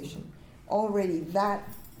conceptualization. Already that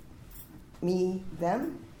me,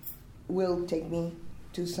 them, will take me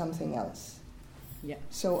to something else. Yeah.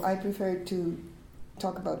 So I prefer to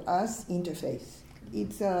talk about us interface.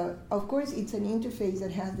 It's of course it's an interface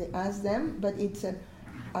that has the us, them, but it's a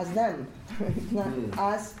us, them. It's not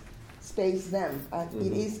us, space, them.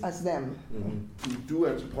 It is us, them. To do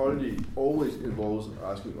anthropology always involves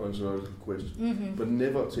asking ontological questions, but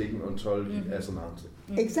never taking ontology as an answer.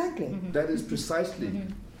 Exactly. That is precisely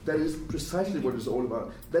what it's all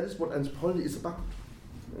about. That is what anthropology is about.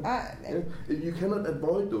 You cannot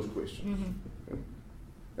avoid those questions.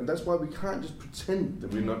 And that's why we can't just pretend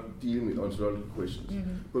that we're not dealing with ontological questions.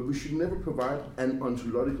 But we should never provide an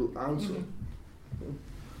ontological answer.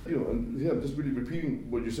 You know, and here I'm just really repeating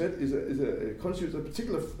what you said, constitutes a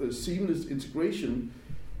particular seamless integration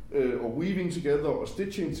or weaving together or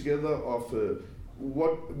stitching together of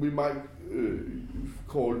what we might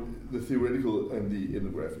call the theoretical and the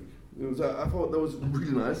ethnographic. You know, so I thought that was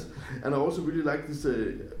really nice, and I also really like this.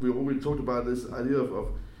 We already talked about this idea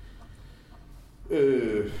of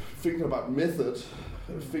thinking about method,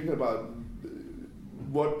 thinking about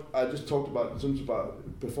what I just talked about in terms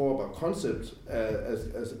of before about concept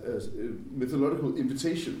as methodological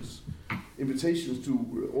invitations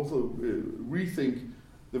to also rethink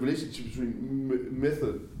the relationship between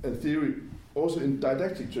method and theory, also in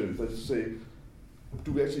didactic terms. That is to say,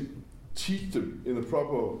 do we actually teach them in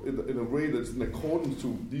a way that's in accordance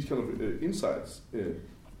to these kind of insights?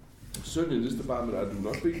 Certainly in this department, I do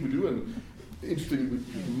not think we do, and interestingly,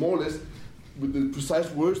 more or less with the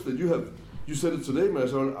precise words that you said it today,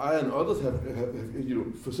 Marisol. I and others have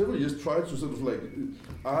for several years tried to sort of like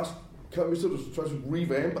ask, can we sort of try to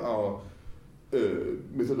revamp our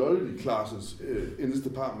methodology classes in this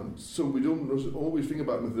department, so we don't always think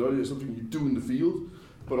about methodology as something you do in the field,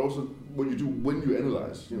 but also what you do when you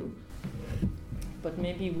analyze. You know. But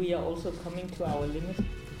maybe we are also coming to our limit.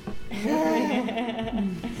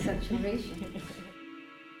 Saturation.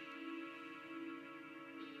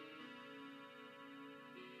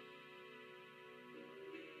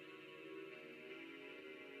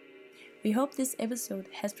 We hope this episode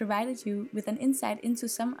has provided you with an insight into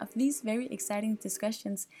some of these very exciting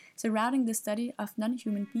discussions surrounding the study of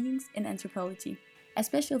non-human beings in anthropology. A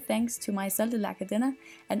special thanks to Marisol de la Cadena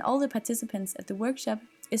and all the participants at the workshop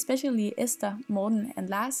especially Esther, Morten and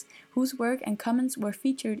Lars, whose work and comments were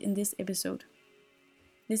featured in this episode.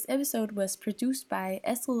 This episode was produced by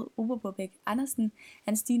Astrid Oberbobæk Andersen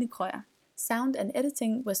and Stine Krøyer. Sound and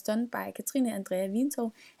editing was done by Katrine Andrea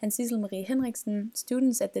Wientorv and Sissel Marie Henriksen,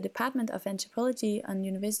 students at the Department of Anthropology on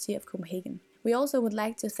University of Copenhagen. We also would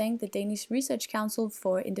like to thank the Danish Research Council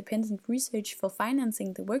for Independent Research for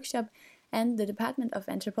financing the workshop and the Department of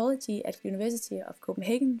Anthropology at University of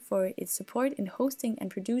Copenhagen for its support in hosting and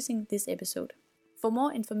producing this episode. For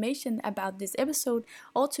more information about this episode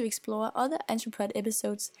or to explore other Anthropod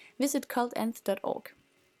episodes, visit cultanth.org.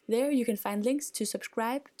 There you can find links to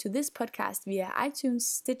subscribe to this podcast via iTunes,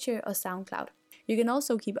 Stitcher or SoundCloud. You can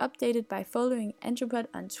also keep updated by following Anthropod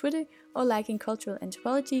on Twitter or liking Cultural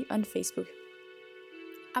Anthropology on Facebook.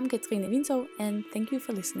 I'm Katrine Wientorv and thank you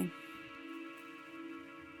for listening.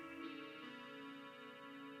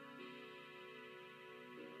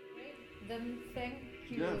 Then thank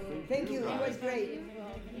you. Yeah, Thank you. It was great.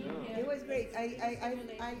 Yeah. It was great.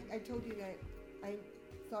 I told you that I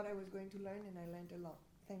thought I was going to learn and I learned a lot.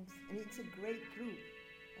 Thanks. And it's a great group.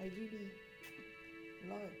 I really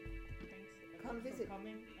love it. Thanks. Come visit.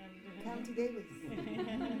 Coming and Come to Davis.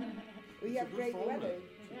 We have great weather.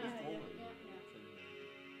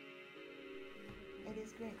 It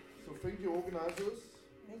is great. So thank you, organizers.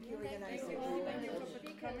 Thank you, organizers. Thank you for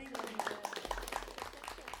coming.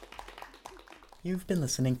 You've been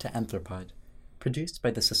listening to Anthropod, produced by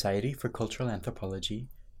the Society for Cultural Anthropology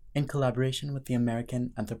in collaboration with the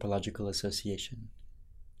American Anthropological Association.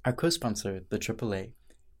 Our co-sponsor, the AAA,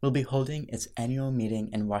 will be holding its annual meeting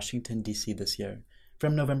in Washington, D.C. this year,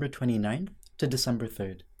 from November 29th to December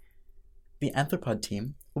 3rd. The Anthropod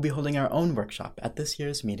team will be holding our own workshop at this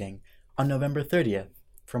year's meeting on November 30th,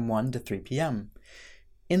 from 1 to 3 p.m.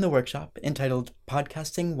 In the workshop, entitled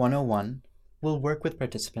Podcasting 101, we'll work with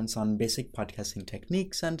participants on basic podcasting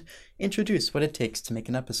techniques and introduce what it takes to make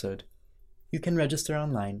an episode. You can register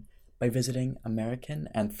online by visiting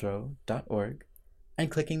americananthro.org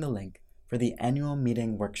and clicking the link for the annual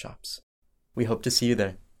meeting workshops. We hope to see you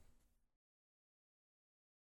there.